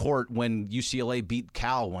rushed the court when UCLA beat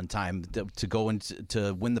Cal one time to go into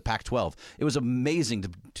to win the Pac-12. It was amazing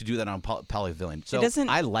to do that on Pavilion. So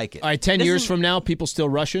I like it. All right, 10 years from now, people still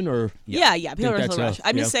rushing? Or Yeah, people are still rushing.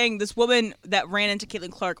 I'm just saying this woman that ran into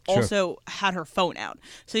Caitlin Clark also had her phone out.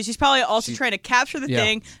 So she's probably also trying to capture the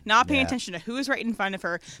thing, not paying attention to who is right in front of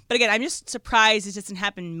her. But again, I'm just surprised it doesn't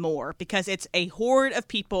happen more because it's a horde of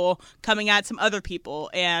people coming at some other people,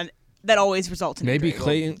 and that always results in maybe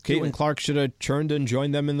Caitlin Clark should have turned and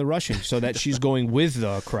joined them in the rushing so that she's going with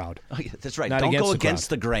the crowd. Oh, yeah, that's right. Don't go against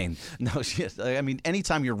the grain. No, I mean,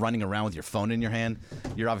 anytime you're running around with your phone in your hand,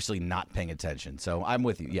 you're obviously not paying attention. So I'm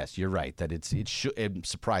with you. Yes, you're right that I'm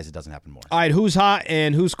surprised it doesn't happen more. All right, Who's Hot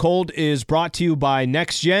and Who's Cold is brought to you by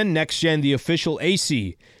NextGen. NextGen, the official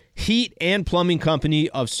AC, heat, and plumbing company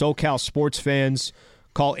of SoCal sports fans.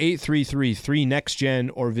 Call 833-3NEXTGen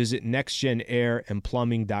or visit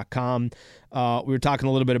nextgenairandplumbing.com. We were talking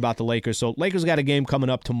a little bit about the Lakers. So Lakers got a game coming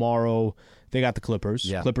up tomorrow. They got the Clippers.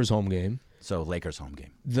 Yeah. Clippers home game. So Lakers home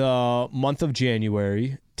game. The month of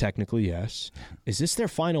January, technically, yes. Is this their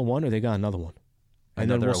final one or they got another one?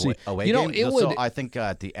 And then we'll see. Away game? So I think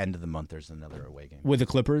at the end of the month there's another away game. With the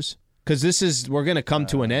Clippers? Because we're going to come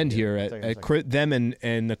to an end here at them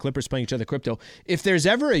and the Clippers playing each other crypto. If there's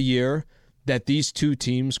ever a year that these two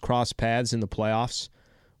teams cross paths in the playoffs,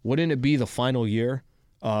 wouldn't it be the final year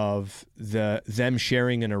of them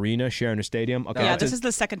sharing an arena, sharing a stadium? Okay, yeah, this is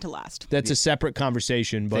the second to last. That's a separate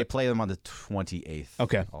conversation. But they play them on the 28th.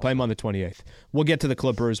 Okay, also. Play them on the 28th. We'll get to the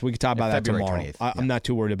Clippers. We can talk about that tomorrow. 28th, I'm not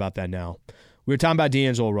too worried about that now. We were talking about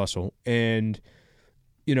D'Angelo Russell, and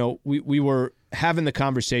we were having the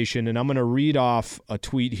conversation, and I'm going to read off a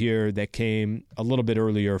tweet here that came a little bit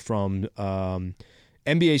earlier from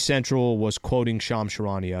NBA Central was quoting Shams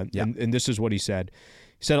Charania, and this is what he said.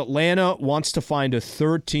 He said, Atlanta wants to find a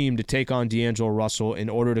third team to take on D'Angelo Russell in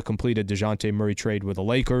order to complete a DeJounte Murray trade with the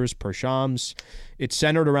Lakers, per Shams. It's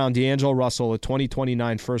centered around D'Angelo Russell, a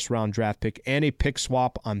 2029 first-round draft pick, and a pick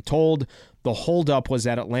swap, I'm told. The holdup was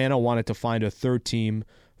that Atlanta wanted to find a third team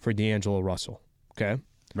for D'Angelo Russell. Okay?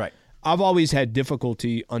 Right. I've always had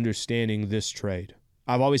difficulty understanding this trade.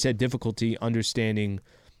 I've always had difficulty understanding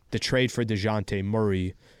the trade for DeJounte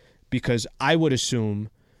Murray, because I would assume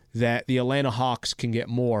that the Atlanta Hawks can get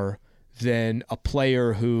more than a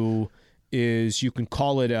player who is, you can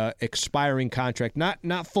call it a expiring contract, not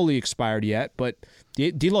fully expired yet, but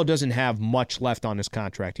D'Lo doesn't have much left on his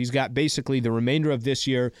contract. He's got basically the remainder of this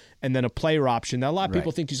year and then a player option that a lot of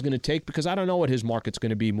people think he's going to take, because I don't know what his market's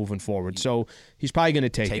going to be moving forward. So he's probably going to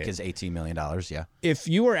take his $18 million, yeah. If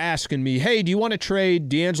you were asking me, hey, do you want to trade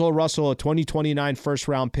D'Angelo Russell, a 2029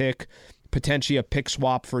 first-round pick, potentially a pick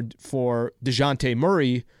swap for DeJounte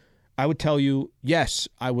Murray, I would tell you, yes,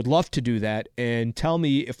 I would love to do that, and tell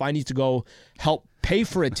me if I need to go help pay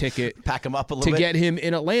for a ticket pack him up a little bit to get him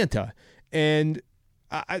in Atlanta. And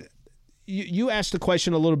you asked the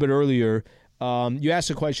question a little bit earlier. You asked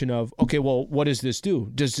the question of, okay, well, what does this do?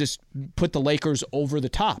 Does this put the Lakers over the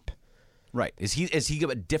top? Right. Is he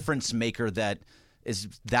a difference maker that is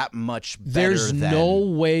that much better? There's no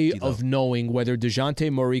way of knowing whether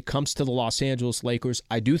DeJounte Murray comes to the Los Angeles Lakers.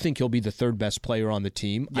 I do think he'll be the third best player on the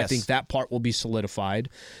team. Yes. I think that part will be solidified.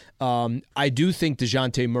 I do think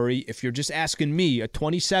DeJounte Murray, if you're just asking me, a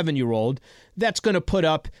 27-year-old, that's going to put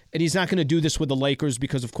up, and he's not going to do this with the Lakers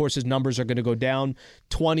because, of course, his numbers are going to go down,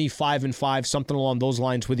 25-5, something along those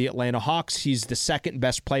lines with the Atlanta Hawks. He's the second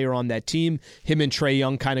best player on that team. Him and Trae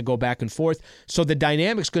Young kind of go back and forth. So the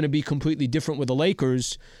dynamic's going to be completely different with the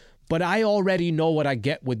Lakers, but I already know what I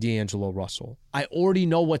get with D'Angelo Russell. I already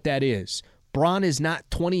know what that is. Bron is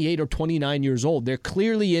not 28 or 29 years old. They're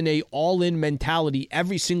clearly in a all-in mentality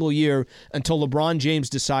every single year until LeBron James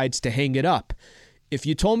decides to hang it up. If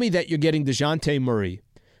you told me that you're getting DeJounte Murray,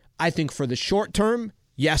 I think for the short term,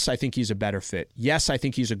 yes, I think he's a better fit. Yes, I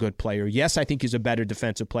think he's a good player. Yes, I think he's a better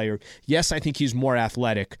defensive player. Yes, I think he's more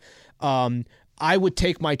athletic. I would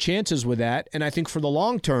take my chances with that. And I think for the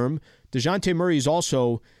long term, DeJounte Murray is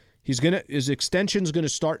also, his extension's going to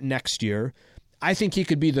start next year. I think he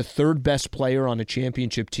could be the third best player on a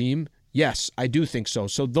championship team. Yes, I do think so.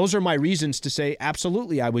 So those are my reasons to say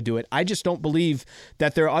absolutely I would do it. I just don't believe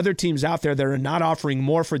that there are other teams out there that are not offering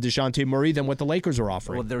more for DeJounte Murray than what the Lakers are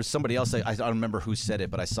offering. Well, there was somebody else, I don't remember who said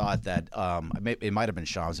it, but I saw it that it might have been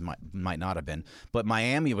Shams, it might not have been, but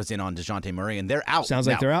Miami was in on DeJounte Murray, and they're out. Sounds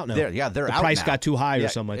like they're out now. They're the out now. The price got too high or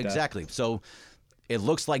something like that. Exactly. So it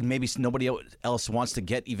looks like maybe nobody else wants to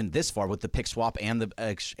get even this far with the pick swap and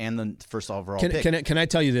the first overall pick. Can I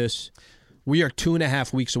tell you this? We are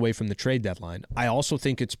 2.5 weeks away from the trade deadline. I also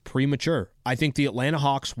think it's premature. I think the Atlanta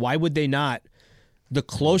Hawks, why would they not? The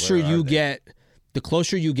closer you get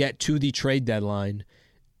to the trade deadline,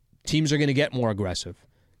 teams are going to get more aggressive.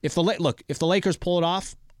 If the Lakers pull it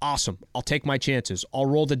off, awesome. I'll take my chances. I'll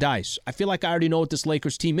roll the dice. I feel like I already know what this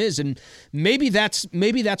Lakers team is, and maybe that's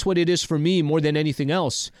what it is for me more than anything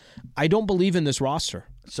else. I don't believe in this roster.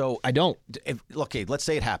 So I don't. Okay, let's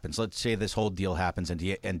say it happens. Let's say this whole deal happens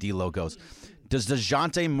and D'Lo goes. Does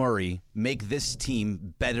DeJounte Murray make this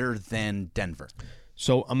team better than Denver?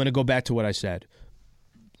 So I'm going to go back to what I said.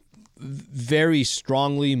 Very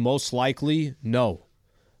strongly, most likely, no.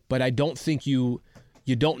 But I don't think you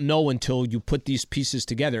don't know until you put these pieces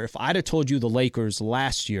together. If I'd have told you the Lakers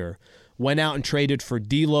last year went out and traded for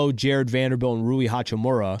D'Lo, Jared Vanderbilt, and Rui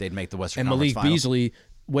Hachimura, they'd make the Western and Conference Malik Beasley.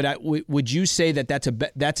 Would you say that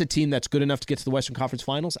that's a team that's good enough to get to the Western Conference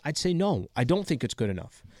Finals? I'd say no. I don't think it's good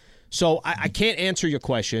enough. So I can't answer your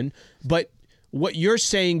question, but what you're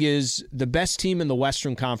saying is the best team in the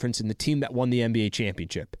Western Conference and the team that won the NBA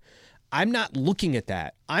championship. I'm not looking at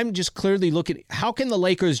that. I'm just clearly looking, how can the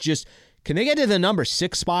Lakers can they get to the number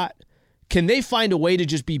 6 spot? Can they find a way to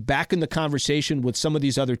just be back in the conversation with some of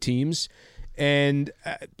these other teams? And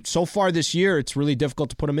so far this year, it's really difficult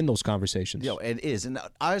to put them in those conversations. It is. And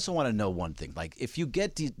I also want to know one thing. Like, if you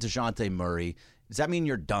get DeJounte Murray, does that mean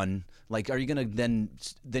you're done? Like, are you going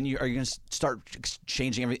to start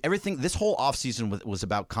changing everything? This whole offseason was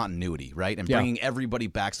about continuity, right? And bringing everybody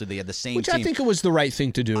back so they had the same Which team. I think it was the right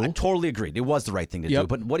thing to do. I totally agreed. It was the right thing to do.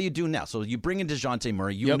 But what do you do now? So you bring in DeJounte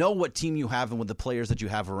Murray. You know what team you have and with the players that you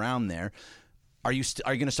have around there. Are you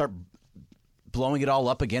going to start blowing it all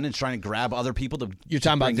up again and trying to grab other people to? You're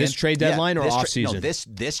talking about this trade deadline or off season? No,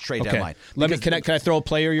 this trade deadline. Can I throw a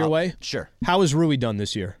player your way? Sure. How has Rui done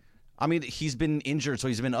this year? I mean, he's been injured, so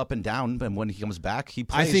he's been up and down. And when he comes back, he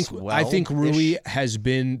plays well. I think Rui has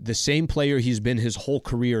been the same player he's been his whole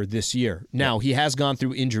career this year. Now, he has gone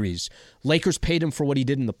through injuries. Lakers paid him for what he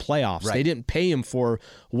did in the playoffs. Right. They didn't pay him for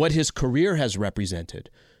what his career has represented.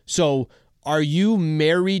 So are you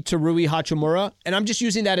married to Rui Hachimura? And I'm just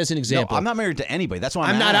using that as an example. No, I'm not married to anybody. That's why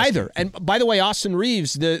I'm not either. And by the way, Austin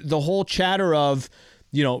Reeves, the whole chatter of,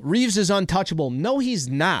 Reeves is untouchable. No, he's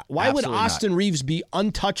not. Why Absolutely would Austin Reeves be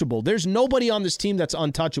untouchable? There's nobody on this team that's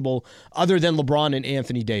untouchable other than LeBron and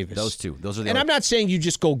Anthony Davis. Those two. Those are the. And I'm not saying you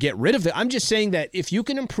just go get rid of it. I'm just saying that if you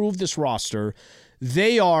can improve this roster,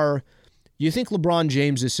 they are. You think LeBron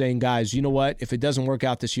James is saying, guys, you know what? If it doesn't work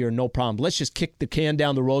out this year, no problem. Let's just kick the can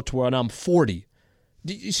down the road to when I'm 40.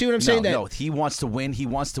 Do you see what I'm saying? No, he wants to win. He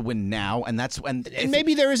wants to win now, and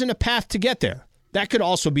maybe there isn't a path to get there. That could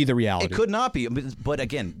also be the reality. It could not be. But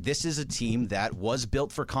again, this is a team that was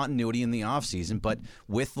built for continuity in the offseason, but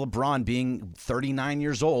with LeBron being 39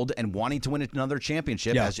 years old and wanting to win another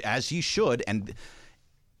championship, as he should, and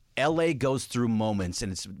LA goes through moments,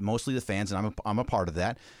 and it's mostly the fans, and I'm a part of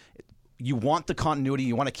that. You want the continuity.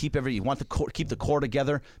 You want to keep keep the core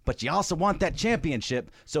together, but you also want that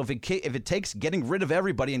championship. So if it takes getting rid of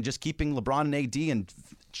everybody and just keeping LeBron and AD and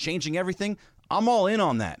changing everything, I'm all in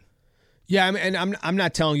on that. Yeah, and I'm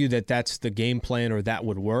not telling you that that's the game plan or that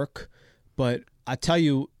would work, but I tell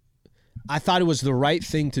you, I thought it was the right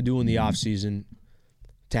thing to do in the offseason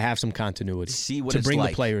to have some continuity, to bring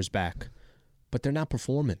the players back. But they're not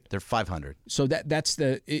performing. They're 500. So that's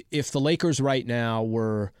if the Lakers right now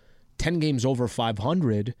were 10 games over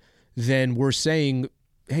 500, then we're saying,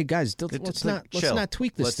 hey guys, let's not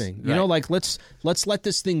tweak this thing. Let's let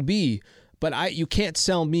this thing be. But you can't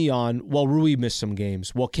sell me on, well, Rui missed some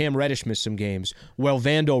games. Well, Cam Reddish missed some games. Well,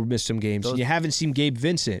 Vando missed some games. You haven't seen Gabe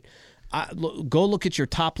Vincent. Go look at your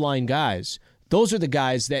top-line guys. Those are the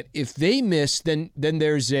guys that if they miss, then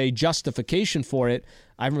there's a justification for it.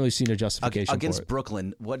 I haven't really seen a justification against for it.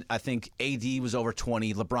 Brooklyn. What I think AD was over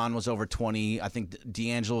 20, LeBron was over 20, I think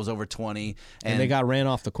D'Angelo was over 20, and they got ran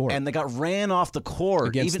off the court. And they got ran off the court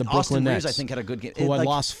against even the Brooklyn Austin Nets, Reeves, I think, had a good game. Who had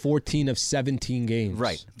lost 14 of 17 games.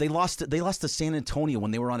 Right. They lost to San Antonio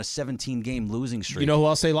when they were on a 17-game losing streak. You know who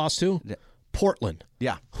else they lost to? Yeah. Portland.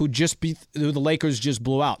 Yeah. Who the Lakers just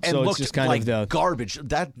blew out. And so looked it's just kind like of the garbage.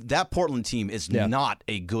 That Portland team is not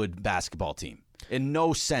a good basketball team. In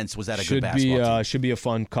no sense was that a good basketball team. Should be a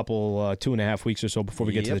fun couple 2.5 weeks or so before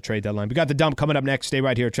we get to the trade deadline. We got the dump coming up next. Stay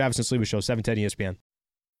right here. Travis and Sliwa Show, 710 ESPN.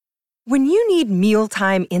 When you need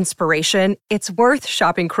mealtime inspiration, it's worth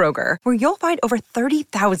shopping Kroger, where you'll find over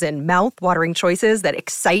 30,000 mouth-watering choices that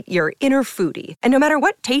excite your inner foodie. And no matter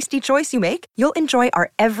what tasty choice you make, you'll enjoy our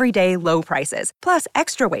everyday low prices, plus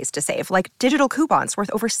extra ways to save, like digital coupons worth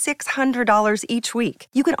over $600 each week.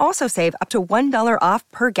 You can also save up to $1 off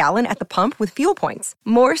per gallon at the pump with fuel points.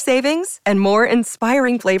 More savings and more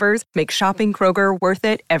inspiring flavors make shopping Kroger worth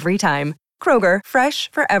it every time. Kroger, fresh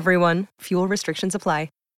for everyone. Fuel restrictions apply.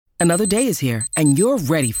 Another day is here, and you're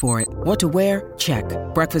ready for it. What to wear? Check.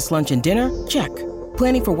 Breakfast, lunch, and dinner? Check.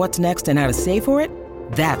 Planning for what's next and how to save for it?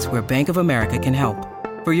 That's where Bank of America can help.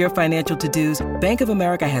 For your financial to-dos, Bank of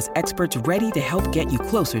America has experts ready to help get you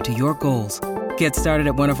closer to your goals. Get started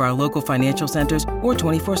at one of our local financial centers or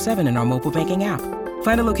 24/7 in our mobile banking app.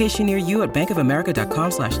 Find a location near you at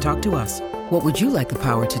bankofamerica.com/talktous. What would you like the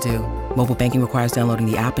power to do? Mobile banking requires downloading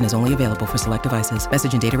the app and is only available for select devices.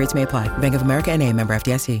 Message and data rates may apply. Bank of America N.A., member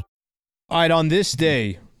FDIC. All right, on this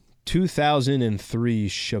day, 2003,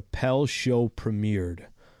 Chappelle Show premiered.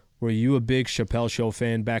 Were you a big Chappelle Show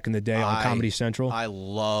fan back in the day on Comedy Central? I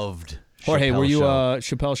loved Jorge, Chappelle were you Show. a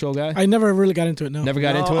Chappelle Show guy? I never really got into it, no. Never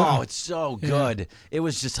got into it? Oh, it's so good. It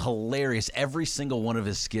was just hilarious. Every single one of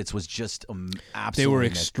his skits was just absolutely. They were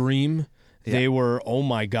extreme. Yeah. They were, oh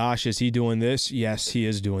my gosh, is he doing this? Yes, he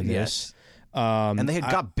is doing this. And they had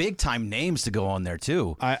got big-time names to go on there,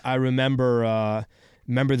 too. I remember...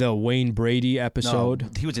 Remember the Wayne Brady episode? No,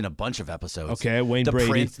 he was in a bunch of episodes. Okay, Wayne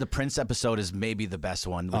Brady. The Prince episode is maybe the best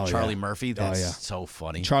one with Charlie Murphy. That's so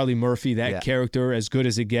funny. Charlie Murphy, that character, as good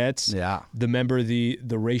as it gets. Yeah. Remember the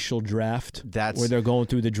racial draft? Where they're going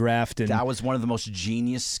through the draft. And that was one of the most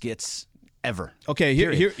genius skits ever. Okay,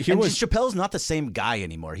 here was... Chappelle's not the same guy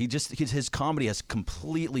anymore. His comedy has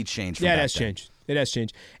completely changed from it has changed. It has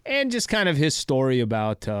changed. And just kind of his story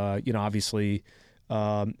about, obviously,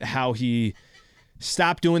 how he...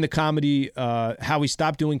 stopped doing the comedy, how he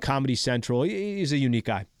stopped doing Comedy Central. He's a unique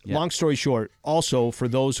guy. Yeah. Long story short, also, for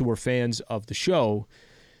those who were fans of the show,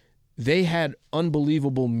 they had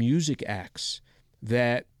unbelievable music acts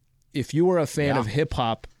that if you were a fan of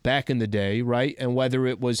hip-hop back in the day, right, and whether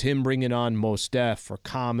it was him bringing on Mos Def or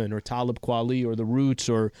Common or Talib Kweli or The Roots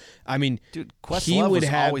or, I mean, dude, Questlove was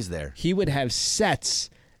always there. He would have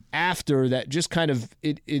sets after that just kind of,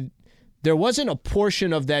 there wasn't a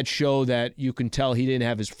portion of that show that you can tell he didn't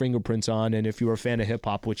have his fingerprints on, and if you were a fan of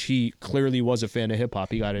hip-hop, which he clearly was a fan of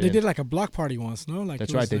hip-hop, he got it They did like a block party once, no?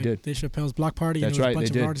 That's right, they did. Dave Chappelle's block party. That's right, they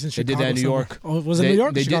did. They did that in New York. Oh, was it New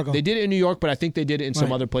York or Chicago? They did it in New York, but I think they did it in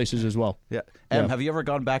some other places as well. Yeah. Have you ever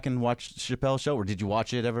gone back and watched Chappelle Show, or did you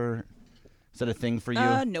watch it ever? Is that a thing for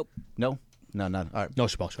you? Nope. No? No, not all right. No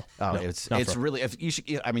Chappelle Show. Oh, no, it's really. If you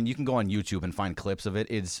should, I mean, you can go on YouTube and find clips of it.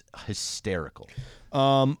 It's hysterical.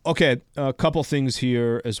 Okay, a couple things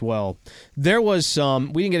here as well. There was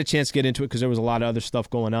some. We didn't get a chance to get into it because there was a lot of other stuff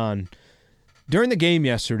going on during the game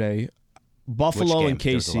yesterday. Buffalo and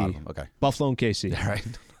KC. Okay. Buffalo and KC. All right.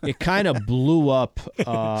 It kind of blew up.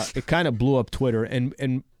 It kind of blew up Twitter.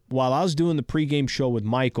 And while I was doing the pregame show with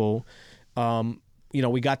Michael,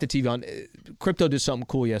 we got the TV on. Crypto did something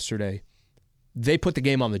cool yesterday. They put the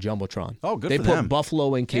game on the Jumbotron. Oh, good for them. They put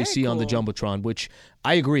Buffalo and KC on the Jumbotron, which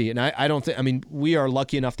I agree. And I don't think, I mean, we are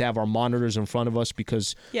lucky enough to have our monitors in front of us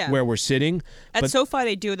because where we're sitting. At SoFi,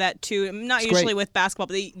 they do that too. Not usually with basketball,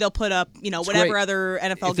 but they'll put up, whatever other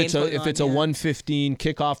NFL games going on. If it's a 1:15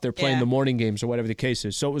 kickoff, they're playing the morning games or whatever the case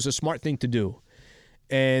is. So it was a smart thing to do.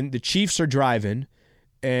 And the Chiefs are driving,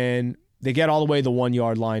 and they get all the way to the 1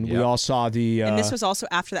 yard line. Yep. We all saw the. And this was also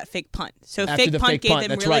after that fake punt. So fake punt gave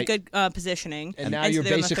them really good positioning. And now you're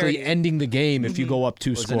basically ending the game if you go up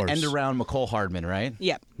 2 scores. It was an end around McCole Hardman, right?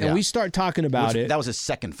 Yep. And we start talking about it. That was his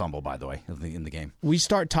second fumble, by the way, in the game. We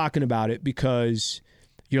start talking about it because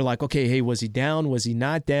you're like, okay, hey, was he down? Was he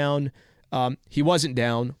not down? He wasn't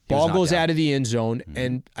down. Ball goes out of the end zone,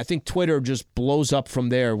 and I think Twitter just blows up from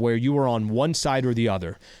there where you were on one side or the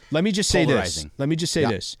other. Let me just say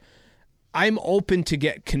this. I'm open to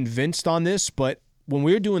get convinced on this, but when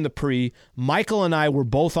we were doing the pre, Michael and I were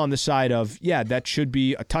both on the side of, that should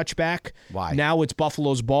be a touchback. Why? Now it's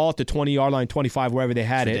Buffalo's ball at the 20-yard line, 25, wherever they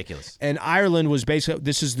had ridiculous. And Ireland was basically,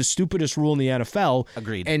 this is the stupidest rule in the NFL.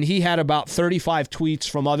 Agreed. And he had about 35 tweets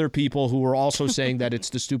from other people who were also saying that it's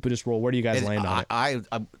the stupidest rule. Where do you guys land on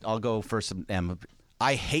it? I'll go first.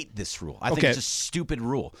 I hate this rule. I think it's a stupid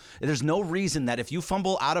rule. There's no reason that if you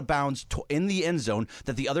fumble out of bounds in the end zone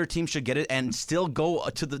that the other team should get it and still go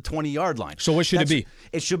to the 20-yard line. So what should it be?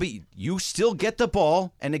 It should be you still get the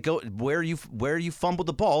ball and it go where you fumbled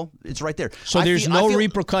the ball. It's right there. So there's no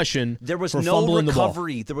repercussion. There was for no fumbling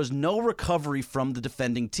recovery. The ball. There was no recovery from the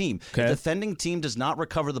defending team. Okay. If the defending team does not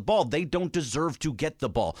recover the ball, they don't deserve to get the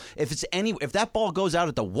ball. If that ball goes out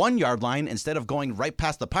at the 1-yard line instead of going right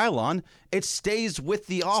past the pylon, it stays with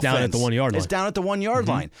the offense. Down at the 1-yard line. It's down at the 1-yard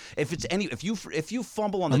line. If you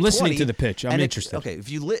fumble on the 20, I'm listening to the pitch. I'm interested. Okay,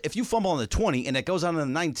 if you fumble on the 20 and it goes on to the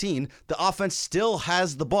 19, the offense still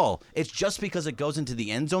has the ball. It's just because it goes into the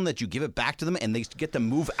end zone that you give it back to them and they get to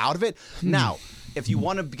move out of it. Now, if you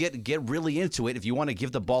want to get really into it, if you want to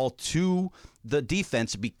give the ball to the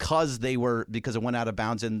defense because it went out of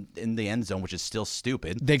bounds in the end zone, which is still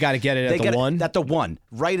stupid. They got to get it at the 1? At the 1,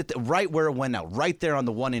 right where it went out, right there on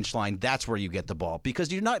the 1-inch line. That's where you get the ball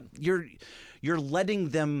because you're letting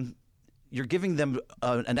them. You're giving them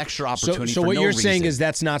an extra opportunity. So for what no you're reason. saying is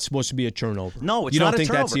that's not supposed to be a turnover. No, it's you not don't a think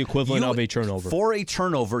turnover. That's the equivalent of a turnover. For a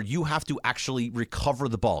turnover, you have to actually recover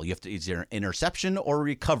the ball. You have to either interception or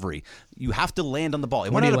recovery. You have to land on the ball.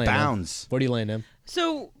 It went out of bounds. Where do you land him?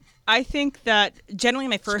 So I think that generally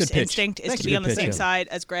my first instinct is to be on the same side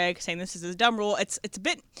as Greg, saying this is a dumb rule. It's a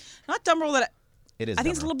bit not dumb rule that it is. I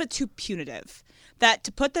think it's a little bit too punitive. That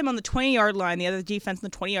to put them on the 20-yard line, the other defense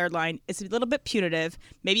on the 20-yard line, is a little bit punitive.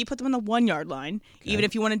 Maybe you put them on the 1-yard line, even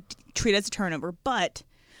if you want to treat it as a turnover. But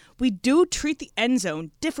we do treat the end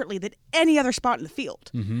zone differently than any other spot in the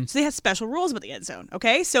field. Mm-hmm. So they have special rules about the end zone,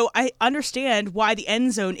 okay? So I understand why the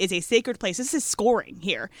end zone is a sacred place. This is scoring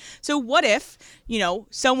here. So what if,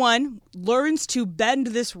 someone learns to bend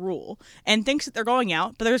this rule and thinks that they're going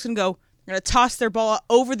out, but they're just going to toss their ball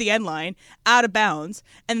over the end line, out of bounds,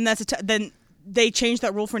 and then they change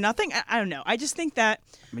that rule for nothing? I don't know. I just think that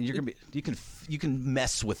you can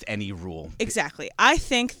mess with any rule. Exactly. I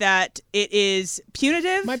think that it is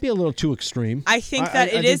punitive. Might be a little too extreme. I think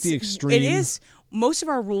that it is. Most of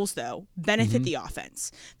our rules, though, benefit the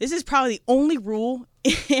offense. This is probably the only rule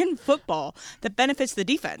in football that benefits the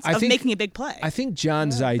defense making a big play. I think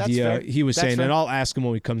John's idea, he was saying, and I'll ask him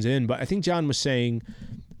when he comes in, but I think John was saying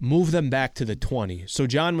move them back to the 20. So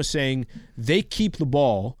John was saying they keep the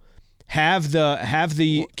ball, have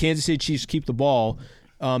the Kansas City Chiefs keep the ball.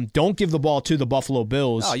 Don't give the ball to the Buffalo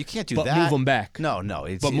Bills. Oh, you can't do but that. Move them back. No.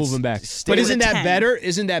 Move them back. But isn't that better?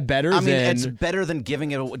 Isn't that better? I mean, it's better than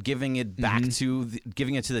giving it back to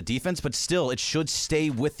giving it to the defense. But still, it should stay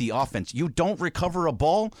with the offense. You don't recover a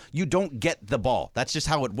ball, you don't get the ball. That's just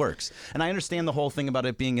how it works. And I understand the whole thing about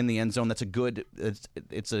it being in the end zone. That's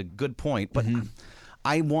it's a good point. But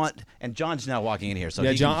and John's now walking in here. So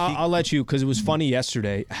yeah, John, I'll let you because it was funny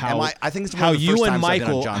yesterday I think it's one of the first times I've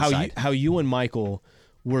been on John's side. How you and Michael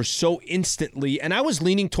were so instantly, and I was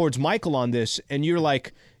leaning towards Michael on this, and you're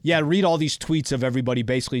like, yeah, read all these tweets of everybody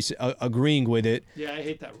basically agreeing with it. Yeah, I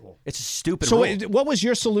hate that rule. It's a stupid rule. So what was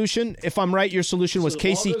your solution? If I'm right, your solution was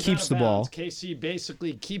KC keeps the ball. KC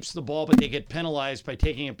basically keeps the ball, but they get penalized by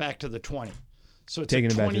taking it back to the 20. So it's a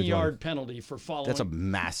 20-yard penalty for following. That's a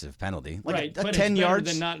massive penalty. Right, but 10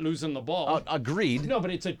 yards than not losing the ball. Agreed. No,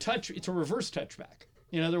 but it's a reverse touchback.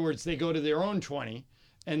 In other words, they go to their own 20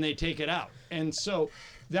 and they take it out. And so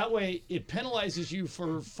that way it penalizes you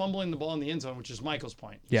for fumbling the ball in the end zone, which is Michael's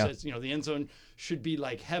point. He says, the end zone should be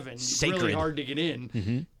like heaven. Sacred. It's really hard to get in.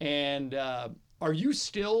 Mm-hmm. And are you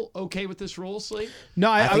still okay with this rule, Slee?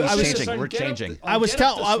 No, I think it's changing. We're changing. I was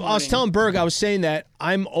telling Berg, I was saying that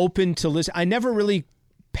I'm open to listen. I never really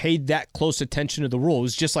paid that close attention to the rule. It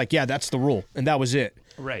was just like, yeah, that's the rule, and that was it.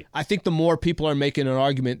 Right. I think the more people are making an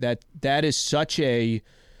argument that is such a,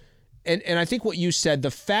 and I think what you said, the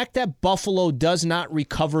fact that Buffalo does not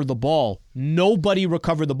recover the ball, nobody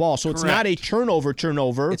recovered the ball, so it's not a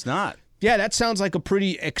turnover. It's not. Yeah, that sounds like a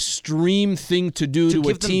pretty extreme thing to do to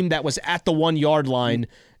a team that was at the 1-yard line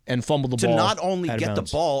and fumbled the ball. To not only get the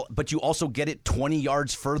ball, but you also get it 20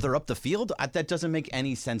 yards further up the field? That doesn't make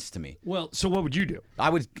any sense to me. Well, so what would you do?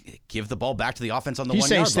 I would give the ball back to the offense on the 1-yard line. He's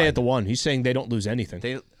saying stay at the 1. He's saying they don't lose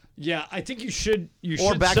anything. Yeah, I think you should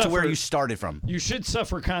or back to where you started from. You should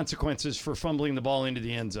suffer consequences for fumbling the ball into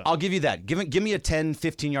the end zone. I'll give you that. Give me a 10,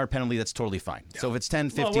 15-yard penalty. That's totally fine. Yeah. So if it's 10,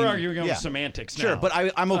 15... Well, we're arguing over semantics now. Sure, but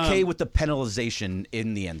I'm okay with the penalization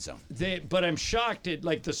in the end zone. But I'm shocked at,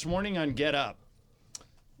 like, this morning on Get Up,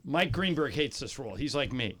 Mike Greenberg hates this rule. He's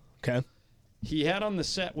like me. Okay. He had on the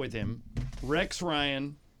set with him Rex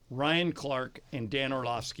Ryan, Ryan Clark, and Dan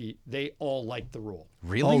Orlovsky. They all liked the rule.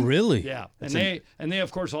 Really? Oh, really? Yeah. And they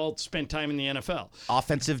of course all spent time in the NFL.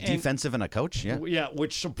 Offensive, defensive, and a coach. Yeah. Yeah,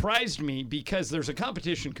 which surprised me because there's a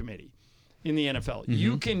competition committee in the NFL. Mm-hmm.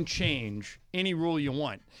 You can change any rule you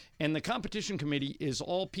want. And the competition committee is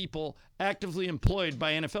all people actively employed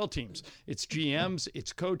by NFL teams. It's GMs,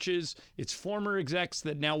 it's coaches, it's former execs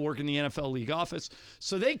that now work in the NFL league office.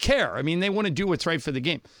 So they care. I mean, they want to do what's right for the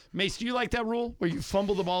game. Mace, do you like that rule where you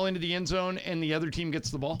fumble the ball into the end zone and the other team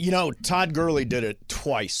gets the ball? You know, Todd Gurley did it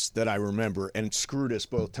twice that I remember and screwed us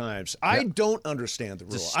both times. Yeah. I don't understand the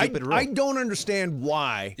rule. It's a stupid rule. I don't understand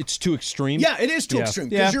why. It's too extreme. Yeah, it is too extreme.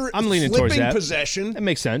 Yeah, I'm leaning towards that. Possession. That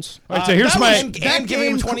makes sense. All right, so here's and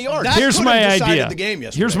giving him 20 yards. Here's my idea. The game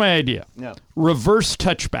yesterday. Here's my idea. Yeah. Reverse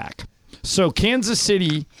touchback. So Kansas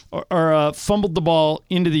City fumbled the ball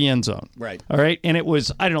into the end zone. Right. All right. And it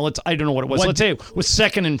was, I don't know what it was. Let's say it was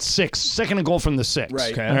 2nd and 6, second and goal from the 6.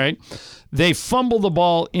 Right. Okay. All right. They fumble the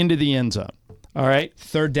ball into the end zone. All right.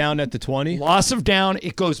 3rd down at the 20. Loss of down.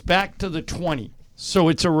 It goes back to the 20. So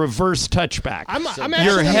it's a reverse touchback.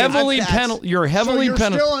 You're heavily penalized. You're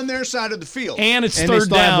still on their side of the field, and it's 3rd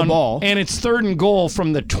down, the ball. and it's 3rd and goal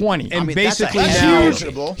from the 20. And basically that's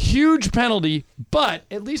huge penalty, but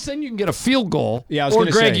at least then you can get a field goal. Yeah, I was or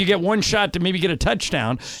gonna Greg, say. you get one shot to maybe get a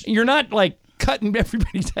touchdown. You're not like cutting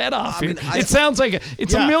everybody's head off. It sounds like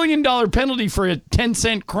it's $1 million penalty for a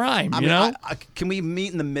 10-cent crime. You know? Can we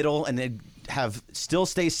meet in the middle and then still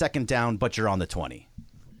stay 2nd down, but you're on the 20?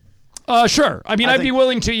 Sure. I mean, I'd be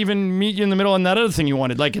willing to even meet you in the middle on that other thing you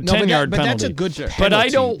wanted, like a 10-yard penalty. That's a good penalty. But I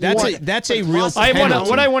don't That's a real penalty.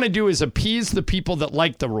 What I want to do is appease the people that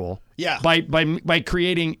like the rule. Yeah. By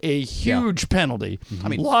creating a huge penalty. I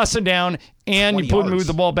mean, loss of down, and you move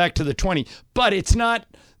the ball back to the 20. But it's not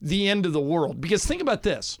the end of the world. Because think about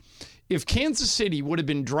this. If Kansas City would have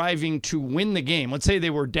been driving to win the game, let's say they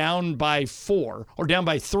were down by 4 or down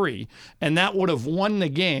by 3, and that would have won the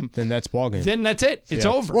game, then that's ballgame. Then that's it. It's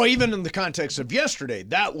over. Well, even in the context of yesterday,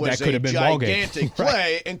 that was a gigantic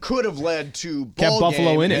play and could have led to kept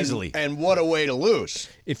Buffalo in it easily. And what a way to lose.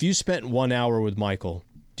 If you spent 1 hour with Michael,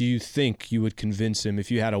 do you think you would convince him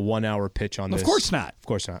if you had a 1 hour pitch on this? Of course not. Of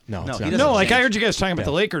course not. No, it's not. No, like I heard you guys talking about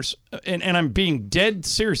the Lakers, and I'm being dead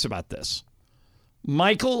serious about this.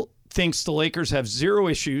 Michael thinks the Lakers have 0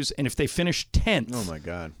 issues, and if they finish 10th, oh my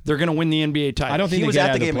God, they're going to win the NBA title. I don't think he was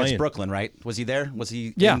at the game against Brooklyn, right? Was he there? Was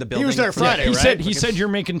he in the building? He was there Friday, right? He said you're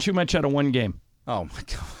making too much out of one game. Oh my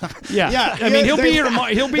God! Yeah. I mean, he'll be here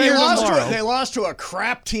tomorrow. He'll be here tomorrow. They lost to a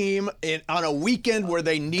crap team on a weekend where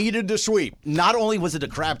they needed to sweep. Not only was it a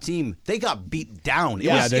crap team, they got beat down.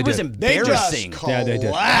 It was embarrassing. They just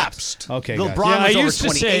collapsed. Okay, LeBron was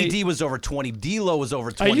over 20. AD was over 20. D'Lo was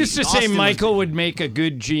over 20. I used to say Michael would make a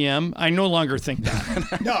good GM. I no longer think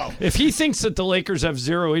that. No. If he thinks that the Lakers have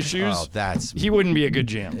 0 issues, he wouldn't be a good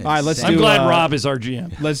GM. All right, I'm glad Rob is our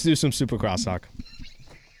GM. Let's do some Supercross talk.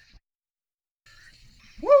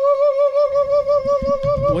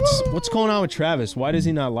 What's going on with Travis? Why does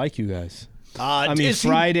he not like you guys? I mean,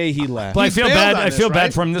 Friday he left. But I feel bad. I feel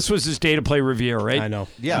bad for him. This was his day to play Riviera, right? I know.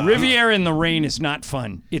 Yeah. Riviera in the rain is not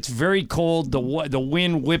fun. It's very cold. The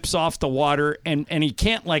wind whips off the water, and he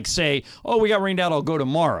can't like say, "Oh, we got rained out. I'll go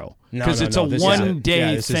tomorrow." Because it's a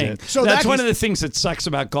one-day thing. So that's one of the things that sucks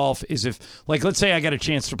about golf is if, like, let's say I got a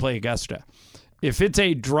chance to play Augusta. If it's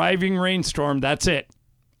a driving rainstorm, that's it.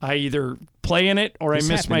 I either play in it or I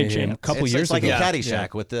miss my chance. A couple years ago. It's like a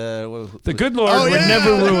Caddyshack with the good Lord would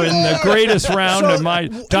never ruin the greatest round of my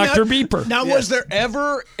Dr. Beeper. Now, was there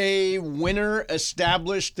ever a winner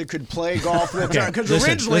established that could play golf with John? Because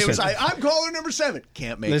originally it was like, I'm caller number 7.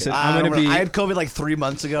 Can't make it. I had COVID like 3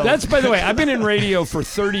 months ago. That's, by the way, I've been in radio for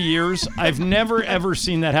 30 years. I've never, ever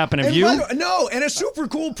seen that happen. Have you? No, and a super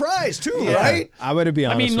cool prize, too, right? I'm going to be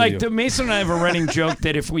honest with you. Mason and I have a running joke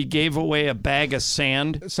that if we gave away a bag of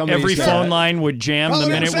sand, every phone line would jam the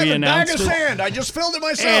minute we announced it. Bag of sand. I just filled it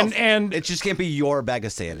myself. And it just can't be your bag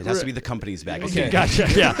of sand. It has to be the company's bag of sand. Gotcha.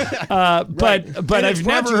 Yeah. But I've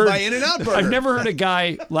never heard a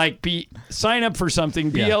guy like sign up for something,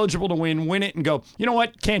 be eligible to win it, and go, you know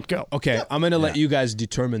what, can't go. Okay, I'm going to let you guys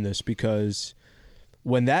determine this because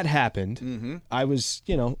when that happened, I was,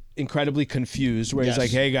 incredibly confused. Where he's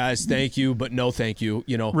like, "Hey guys, thank you, but no, thank you."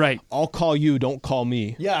 Right? I'll call you. Don't call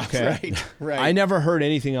me. Yeah. Okay? Right. I never heard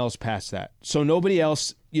anything else past that. So nobody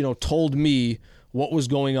else, told me what was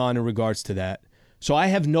going on in regards to that. So I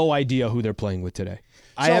have no idea who they're playing with today.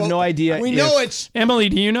 I have no idea. We know it's Emily.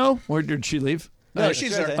 Do you know? Or did she leave? No,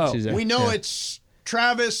 she's there. She's there. We know it's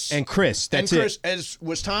Travis, and Chris. That's it.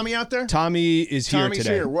 Was Tommy out there? Tommy is here today. Tommy's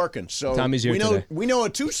here working. So Tommy's here today. We know a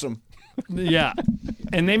twosome. Yeah,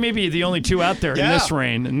 and they may be the only two out there in this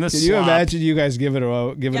rain. In this, can you imagine you guys give it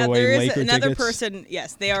away? There is Laker another tickets? person.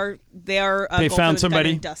 Yes, they are. They found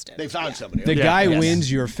somebody. Dustin. They found somebody. The guy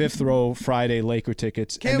wins your 5th row Friday Laker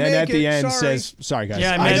tickets, and then at the end says, "Sorry guys."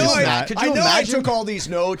 Yeah, I took all these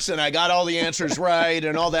notes and I got all the answers right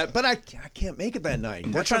and all that, but I can't make it that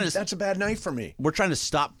night. That's a bad night for me. We're trying to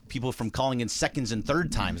stop people from calling in seconds and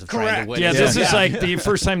third times of trying to win. Yeah, this is like the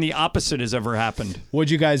first time the opposite has ever happened.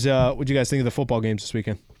 What'd you guys think of the football games this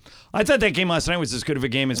weekend? I thought that game last night was as good of a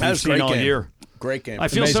game as we've seen all year. Great game. I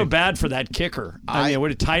feel so bad for that kicker. I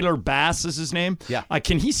mean, Tyler Bass is his name? Yeah.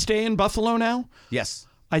 Can he stay in Buffalo now? Yes.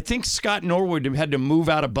 I think Scott Norwood had to move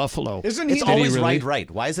out of Buffalo. Isn't he? It's always right.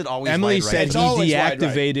 Why is it always Emily right? said he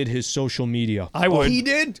deactivated his social media. I would. He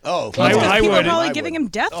did? Oh. I would. People are probably giving him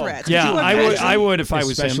death threats. Yeah, I would if I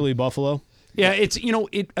was him. Especially Buffalo. Yeah,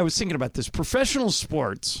 I was thinking about this. Professional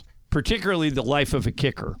sports, particularly the life of a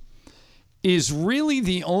kicker, is really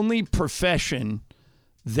the only profession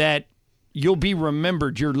that you'll be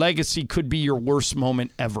remembered. Your legacy could be your worst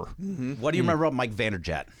moment ever. Mm-hmm. What do you remember about Mike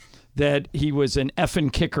Vanderjagt? That he was an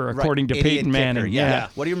effing kicker, according to Peyton Manning. Yeah.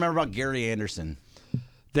 What do you remember about Gary Anderson?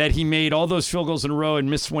 That he made all those field goals in a row and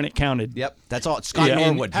missed when it counted. Yep, that's all. Scott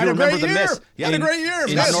Norwood. You remember the miss? Had a great year.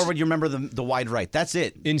 Scott Norwood, you remember the wide right. That's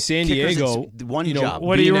it. In San Diego, job.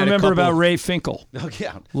 What do you remember about Ray Finkel? Oh,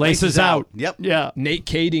 yeah. Laces out. Yep. Yeah. Nate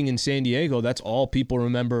Kading in San Diego, that's all people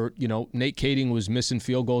remember. Nate Kading was missing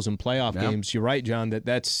field goals in playoff games. You're right, John,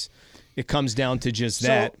 it comes down to just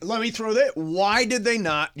that. So let me throw that. Why did they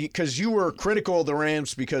not? Because you were critical of the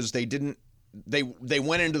Rams because they didn't. They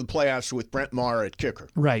went into the playoffs with Brent Maher at kicker.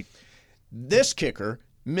 Right. This kicker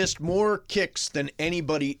missed more kicks than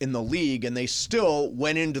anybody in the league, and they still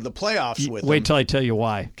went into the playoffs with him. Wait till I tell you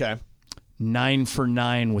why. Okay. 9 for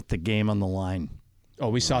 9 with the game on the line. Oh,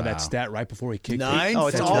 we saw that stat right before he kicked 9.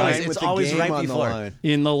 It's always right before.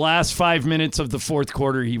 In the last 5 minutes of the fourth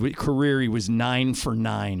quarter, he was 9 for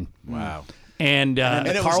 9. Wow. And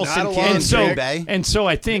the Carlson kick, and so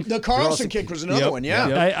I think the Carlson kick was another one.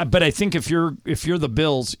 Yeah. But I think if you're the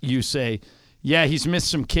Bills, you say, yeah, he's missed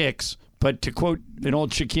some kicks. But to quote an old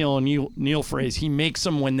Shaquille O'Neal phrase, he makes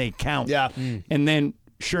them when they count. Yeah. And then,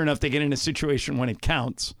 sure enough, they get in a situation when it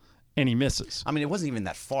counts, and he misses. I mean, it wasn't even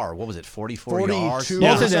that far. What was it, 44 yards?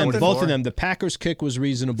 Both of them. The Packers' kick was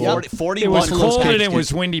reasonable. 40 it was cold and it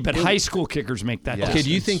was windy, but high school kickers make that Okay,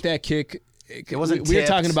 do you think that kick... It wasn't we were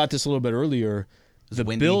talking about this a little bit earlier. The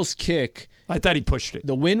windy. Bills' kick... I thought he pushed it.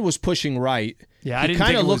 The wind was pushing right. Yeah, it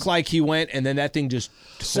kind of looked like he went, and then that thing just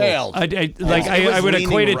sailed. I would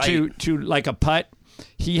equate it to like a putt.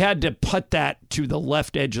 He had to putt that to the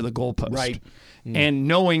left edge of the goalpost. Right. And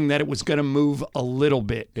knowing that it was going to move a little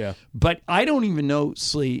bit. Yeah. But I don't even know,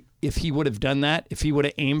 Slee, if he would have done that, if he would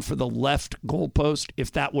have aimed for the left goalpost,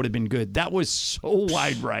 if that would have been good. That was so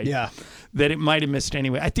wide right that it might have missed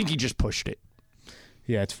anyway. I think he just pushed it.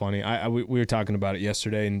 Yeah, it's funny. We were talking about it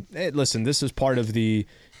yesterday, and listen, this is part of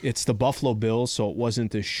it's the Buffalo Bills, so it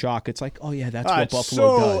wasn't this shock. It's like, oh yeah, that's what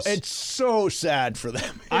Buffalo does. It's so sad for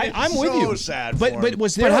them. I'm with you. So sad. But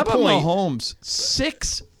was there a point? Mahomes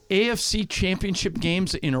 6 AFC championship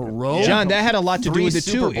games in a row? John, that had a lot to do with it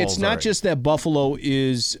too. It's not just that Buffalo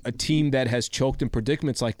is a team that has choked in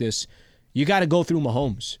predicaments like this. You got to go through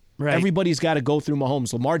Mahomes. Right. Everybody's got to go through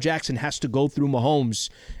Mahomes. Lamar Jackson has to go through Mahomes.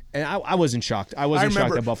 And I wasn't shocked. I wasn't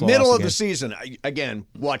shocked that Buffalo middle lost of again. the season, again,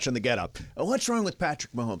 watching the get-up. What's wrong with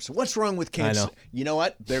Patrick Mahomes? What's wrong with Kansas? You know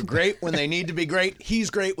what? They're great when they need to be great. He's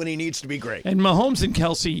great when he needs to be great. And Mahomes and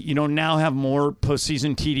Kelsey, now have more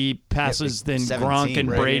postseason TD passes than 17, Gronk and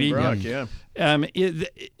Brady. Gronk, yeah.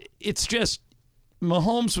 It's just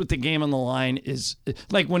Mahomes with the game on the line is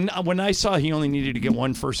like when I saw he only needed to get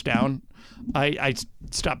one first down, I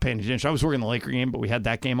stopped paying attention. I was working the Laker game, but we had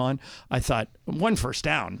that game on. I thought, one first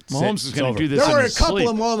down. Mahomes is going to do this. There were a couple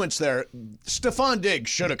of moments there. Stephon Diggs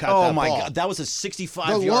should have caught that ball. Oh, my God. That was a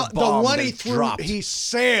 65-yard bomb. The one he threw, dropped. he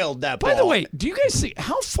sailed that ball. By the way, do you guys see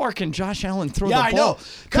how far can Josh Allen throw the ball? I know.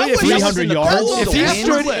 300 yards.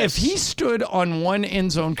 If he stood on one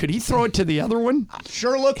end zone, could he throw it to the other one?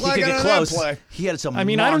 Sure looked like it on that play. He had some I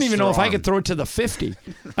don't even know if I could throw it to the 50.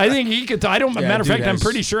 I think he could. Matter of fact, I'm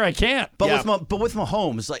pretty sure I can't. But with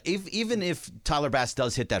Mahomes, like even if Tyler Bass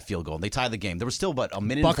does hit that field goal and they tie the game, there was still about a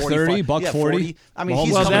minute and 45. Buck 40. I mean,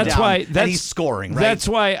 he's coming down and he's scoring, right? That's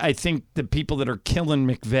why I think the people that are killing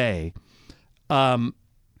McVay,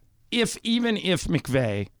 even if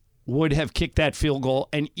McVay would have kicked that field goal,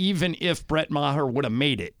 and even if Brett Maher would have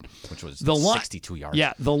made it, which was 62 yards.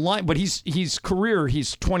 Yeah, the line, but he's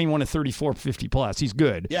 21 of 34, 50 plus. He's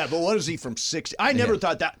good. Yeah, but what is he from 60? I never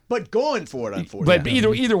thought that, but going for it, But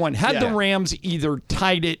unfortunately. either one. Had the Rams either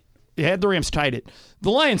tied it, the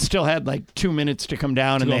Lions still had like 2 minutes to come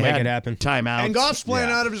down, and they had timeouts. And Goff's playing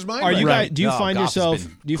out of his mind. Are you guys? Do you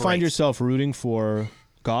find yourself rooting for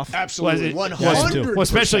Goff? Absolutely, 100%. Well,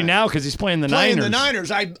 especially now because he's playing the Niners. The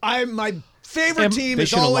Niners. My favorite team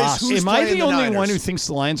is always who's Am I the only Niners. one who thinks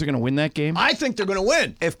the Lions are going to win that game? I think they're going to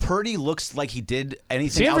win. If Purdy looks like he did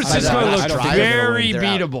anything San outside Francisco of that looked drive, very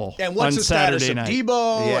beatable And what's on the status Saturday of night.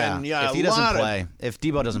 Debo? Yeah. And, if he doesn't play, if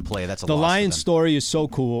Debo doesn't play, that's a the loss Lions for them. story is so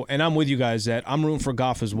cool, and I'm with you guys that I'm rooting for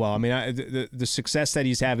Goff as well. I mean, the success that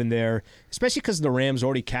he's having there, especially because the Rams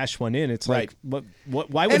already cashed one in. It's like,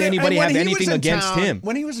 why would anybody have anything against him?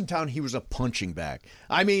 When he was in town, he was a punching bag.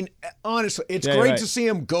 I mean, honestly, it's great to see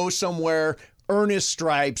him go somewhere, earn his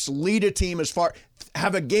stripes, lead a team as far,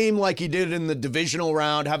 have a game like he did in the divisional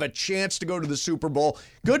round, have a chance to go to the Super Bowl.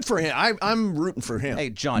 Good for him. I'm rooting for him. Hey,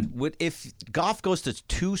 John, if Goff goes to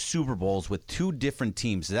 2 Super Bowls with 2 different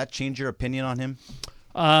teams, does that change your opinion on him?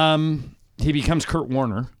 He becomes Kurt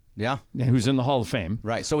Warner. Yeah, who's in the Hall of Fame.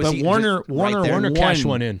 Right. So but Warner cashed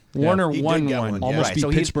one in. Warner won one. Almost beat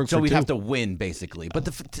Pittsburgh so for 2. we'd have to win basically.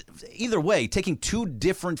 But either way, taking 2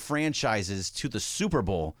 different franchises to the Super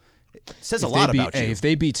Bowl says a lot about you. If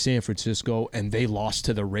they beat San Francisco and they lost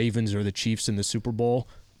to the Ravens or the Chiefs in the Super Bowl,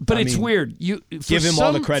 but it's weird. You give him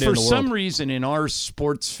all the credit in the world. For some reason, in our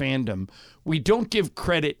sports fandom, we don't give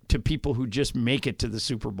credit to people who just make it to the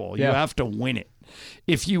Super Bowl. You have to win it.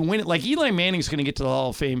 If you win it, like Eli Manning's going to get to the Hall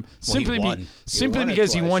of Fame simply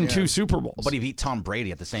because he won 2 Super Bowls. But he beat Tom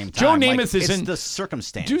Brady at the same time. Joe Namath is it's the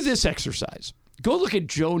circumstance. Do this exercise. Go look at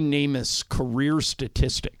Joe Namath's career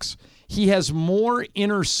statistics. He has more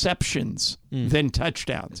interceptions than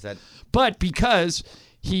touchdowns. But because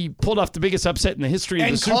he pulled off the biggest upset in the history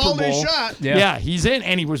of the Super Bowl. And called his shot. Yeah, he's in.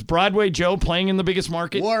 And he was Broadway Joe playing in the biggest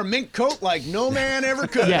market. Wore a mink coat like no man ever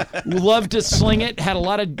could. Yeah, loved to sling it. Had a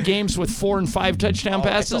lot of games with 4 and 5 touchdown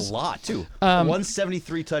passes. That's a lot, too.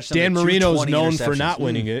 173 touchdowns. Dan Marino's known for not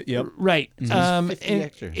winning it. Yep. Right.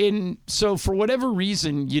 And so for whatever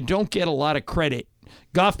reason, you don't get a lot of credit.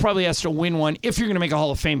 Goff probably has to win one if you're going to make a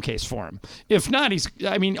Hall of Fame case for him. If not,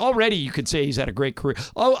 already you could say he's had a great career.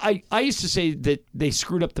 Oh, I used to say that they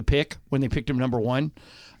screwed up the pick when they picked him number 1.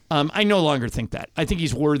 I no longer think that. I think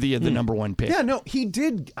he's worthy of the number 1 pick. Yeah, no, he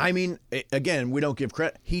did. I mean, again, we don't give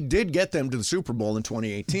credit. He did get them to the Super Bowl in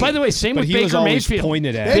 2018. By the way, same with Baker Mayfield.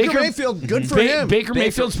 Pointed at. Baker Mayfield, good for him. Baker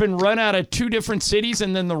Mayfield's been run out of 2 different cities,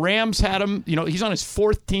 and then the Rams had him. He's on his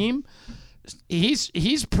 4th team.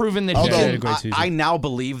 He's proven that he had a great season. I now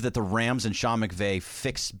believe that the Rams and Sean McVay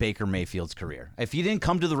fixed Baker Mayfield's career. If he didn't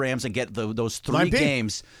come to the Rams and get those 3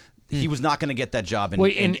 games, he was not going to get that job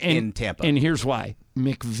in Tampa. And here's why.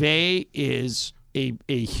 McVay is a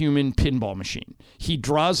human pinball machine. He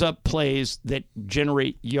draws up plays that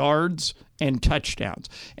generate yards and touchdowns.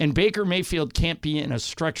 And Baker Mayfield can't be in a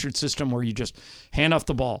structured system where you just hand off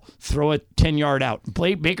the ball, throw it 10-yard out.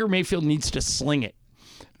 Baker Mayfield needs to sling it.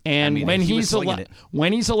 And when he's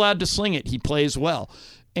allowed to sling it, he plays well.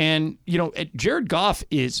 And, Jared Goff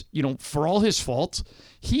is, for all his faults,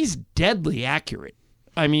 he's deadly accurate.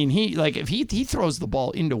 I mean, if he throws the ball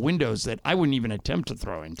into windows that I wouldn't even attempt to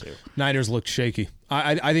throw into. Niners looked shaky.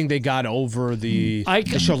 I think they got over they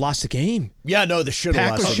should have lost the game. Yeah, no, they should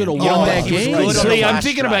have lost. Packers should have won that game. I'm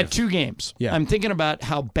thinking about 2 games. Yeah. I'm thinking about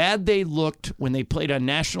how bad they looked when they played on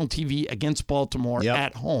national TV against Baltimore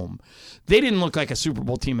at home. They didn't look like a Super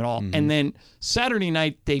Bowl team at all. And then Saturday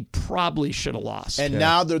night, they probably should have lost. And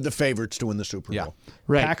now they're the favorites to win the Super Bowl. Yeah.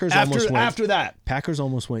 Right. Packers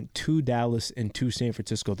almost went to Dallas and to San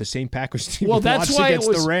Francisco. The same Packers team that's why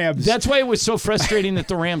against the Rams. That's why it was so frustrating that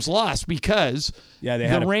the Rams lost, because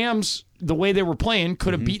the Rams, the way they were playing,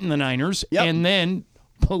 could have beaten the Niners. Yep. And then,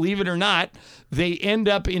 believe it or not, they end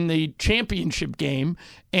up in the championship game.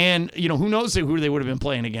 And, who knows who they would have been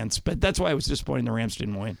playing against. But that's why I was disappointed the Rams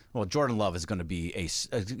didn't win. Well, Jordan Love is going to be he's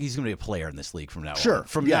going to be a player in this league from now on. Sure.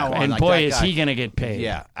 From now on. And boy, is he going to get paid.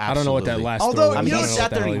 Yeah, absolutely. I don't know what that last Although, throw was. he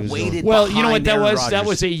sat there and he waited. Well, you know what that was? Rodgers. That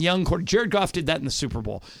was a young quarterback. Jared Goff did that in the Super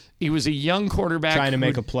Bowl. He was a young quarterback trying to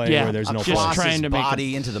make a play where there's no just play. trying to make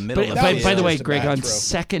body into the middle. By the way, Greg, on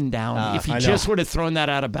second down, if he just would have thrown that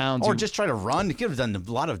out of bounds, or just try to run, he could have done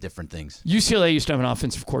a lot of different things. UCLA used to have an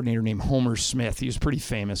offensive coordinator named Homer Smith. He was pretty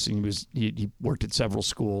famous, and he worked at several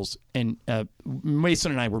schools. And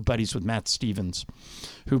Mason and I were buddies with Matt Stevens,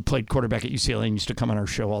 who played quarterback at UCLA and used to come on our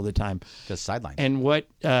show all the time. Just sideline. And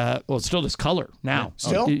still does color now.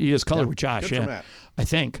 Still? He does color with Josh. Good for Matt. I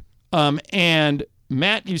think. And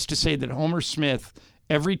Matt used to say that Homer Smith,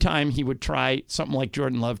 every time he would try something like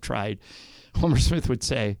Jordan Love tried, Homer Smith would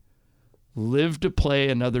say, live to play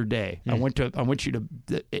another day. I want you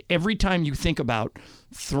to, every time you think about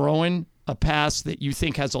throwing a pass that you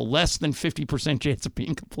think has a less than 50% chance of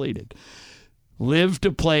being completed, live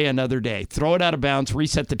to play another day. Throw it out of bounds,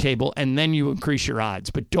 reset the table, and then you increase your odds.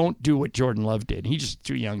 But don't do what Jordan Love did. He's just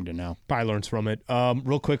too young to know. Probably learns from it.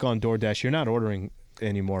 Real quick on DoorDash, you're not ordering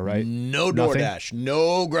anymore, right? No DoorDash,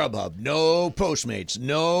 no Grubhub, no Postmates,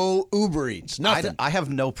 no Uber Eats, nothing. I have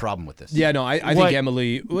no problem with this. Yeah, no, I think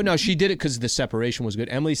Emily, well, no, she did it because the separation was good.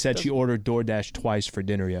 Emily said she ordered DoorDash twice for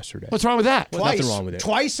dinner yesterday. What's wrong with that? Twice. Nothing wrong with it.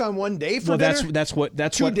 Twice on one day for dinner? That's what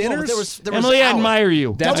Two dinners? There was Emily, I admire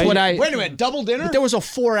you. That's what I... Wait a minute, double dinner? But there was a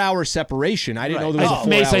 4-hour separation. I didn't know there was a 4-hour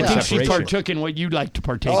Mace, separation. I think she partook in what you'd like to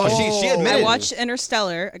partake in. She admitted. I watched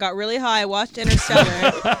Interstellar. I got really high. I watched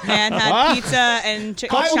Interstellar and had pizza and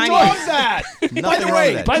Chinese. That.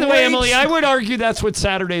 By the way, Emily, I would argue that's what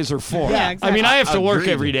Saturdays are for. Yeah, exactly. I mean, I have to work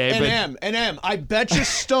every day. And I bet you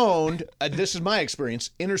stoned, this is my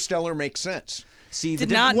experience, Interstellar makes sense. See, did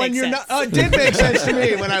not make sense. It did make sense to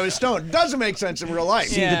me when I was stoned. It doesn't make sense in real life.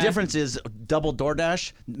 See, the difference is double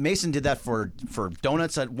DoorDash. Mason did that for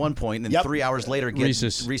donuts at one point, and then 3 hours later get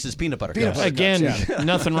Reese's peanut butter cups. Again,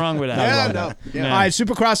 nothing wrong with that. No. All right,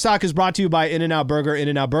 Supercross Talk is brought to you by In-N-Out Burger.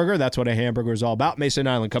 In-N-Out Burger, that's what a hamburger is all about. Mason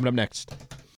Island coming up next.